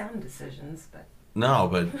 Not sound decisions, but No,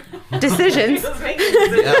 but Decisions.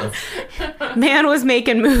 yeah. Man was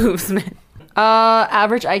making moves, man.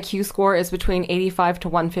 Average IQ score is between 85 to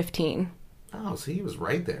 115. Oh, so he was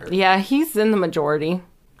right there. Yeah, he's in the majority.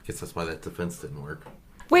 I guess that's why that defense didn't work.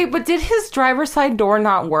 Wait, but did his driver's side door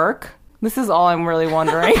not work? This is all I'm really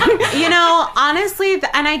wondering. You know, honestly,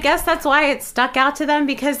 and I guess that's why it stuck out to them,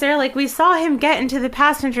 because they're like, we saw him get into the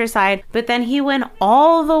passenger side, but then he went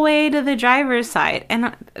all the way to the driver's side.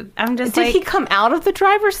 And I'm just Did like... he come out of the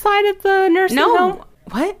driver's side at the nursing home?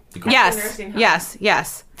 What?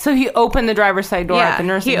 Yes. So he opened the driver's side door at the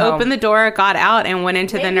nursing home. He opened the door, got out, and went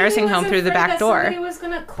into the nursing home through the back door. He was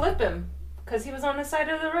going to clip him because he was on the side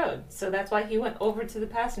of the road. So that's why he went over to the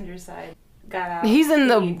passenger side. Got out. He's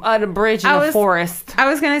in at a bridge in a forest. I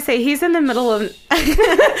was going to say, he's in the middle of...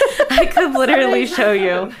 I could literally show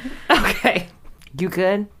you. Okay. You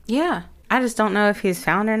good? Yeah. I just don't know if he's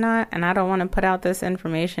found or not, and I don't want to put out this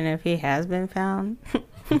information if he has been found.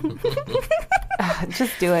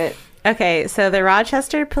 Just do it. Okay, so the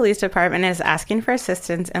Rochester Police Department is asking for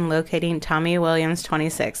assistance in locating Tommy Williams,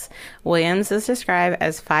 26. Williams is described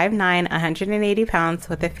as 5'9", 180 pounds,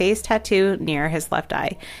 with a face tattoo near his left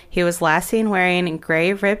eye. He was last seen wearing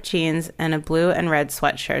gray ripped jeans and a blue and red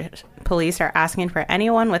sweatshirt. Police are asking for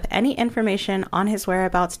anyone with any information on his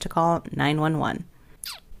whereabouts to call 911.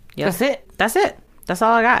 Yep. That's it? That's it. That's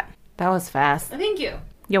all I got. That was fast. Thank you.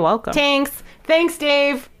 You're welcome. Thanks,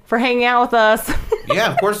 Dave, for hanging out with us.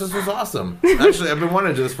 Yeah, of course, this was awesome. Actually, I've been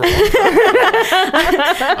wanting to do this for a long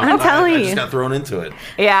time. I'm telling I you. just got thrown into it.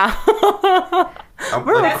 Yeah.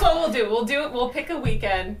 That's what we'll do. We'll pick a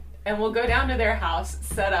weekend and we'll go down to their house,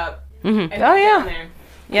 set up, and down there.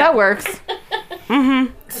 Yeah. That works.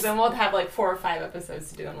 Because then we'll have like 4 or 5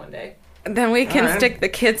 episodes to do in one day. Then we can All right. stick the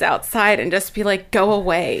kids outside and just be like, go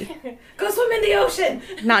away. Go swim in the ocean.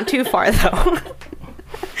 Not too far, though.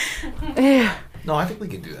 No, I think we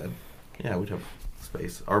could do that. Yeah, we'd have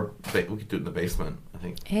space. Or we could do it in the basement, I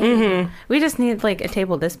think. We just need like a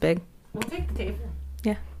table this big. We'll take the table.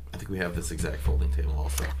 Yeah. I think we have this exact folding table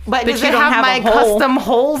also. But does you it don't have have my a hole. custom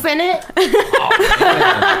holes in it?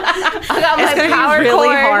 I got It's my going to power be really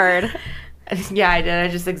cord. hard. Yeah, I did. I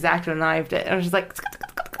just X-Acto-knifed it. I was just like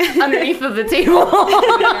underneath of the table.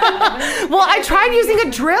 Well, I tried using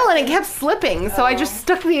a drill and it kept slipping, so I just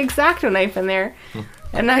stuck the X-Acto knife in there,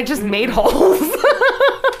 and I just made holes.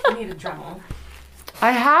 I need a Dremel.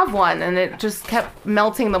 I have one, and it just kept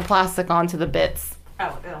melting the plastic onto the bits.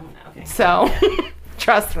 Oh, okay. So,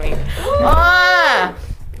 trust me. Ah!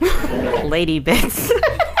 Lady bits.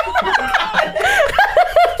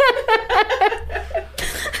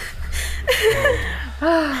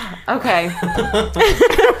 Okay.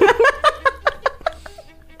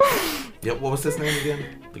 Yeah, what was his name again?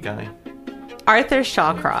 The guy? Arthur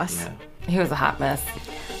Shawcross. Yeah. He was a hot mess.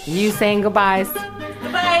 You saying goodbyes?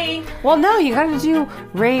 Goodbye. Well, no, you gotta do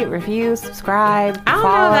rate, review, subscribe, I don't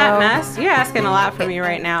know that mess. You're asking a lot from me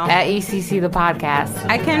right now. At ECC the podcast.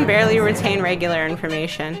 I can barely retain regular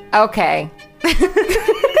information. Okay.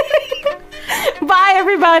 Bye,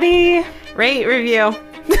 everybody. Rate, review.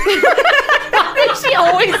 She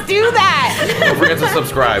always do that. Don't forget to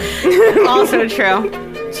subscribe. Also true.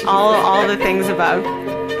 All the things above.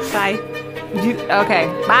 Bye. Okay.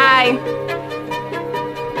 Bye.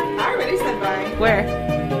 I already said bye. Where?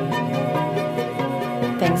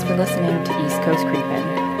 Thanks for listening to East Coast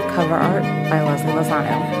Creepin'. Cover art by Leslie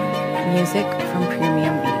Lozano. Music from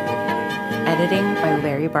Premium Beat. Editing by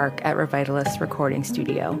Larry Bark at Revitalist Recording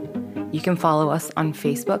Studio. You can follow us on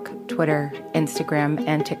Facebook, Twitter, Instagram,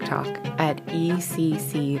 and TikTok at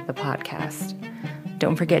ECC the Podcast.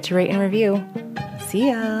 Don't forget to rate and review. See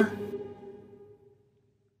ya!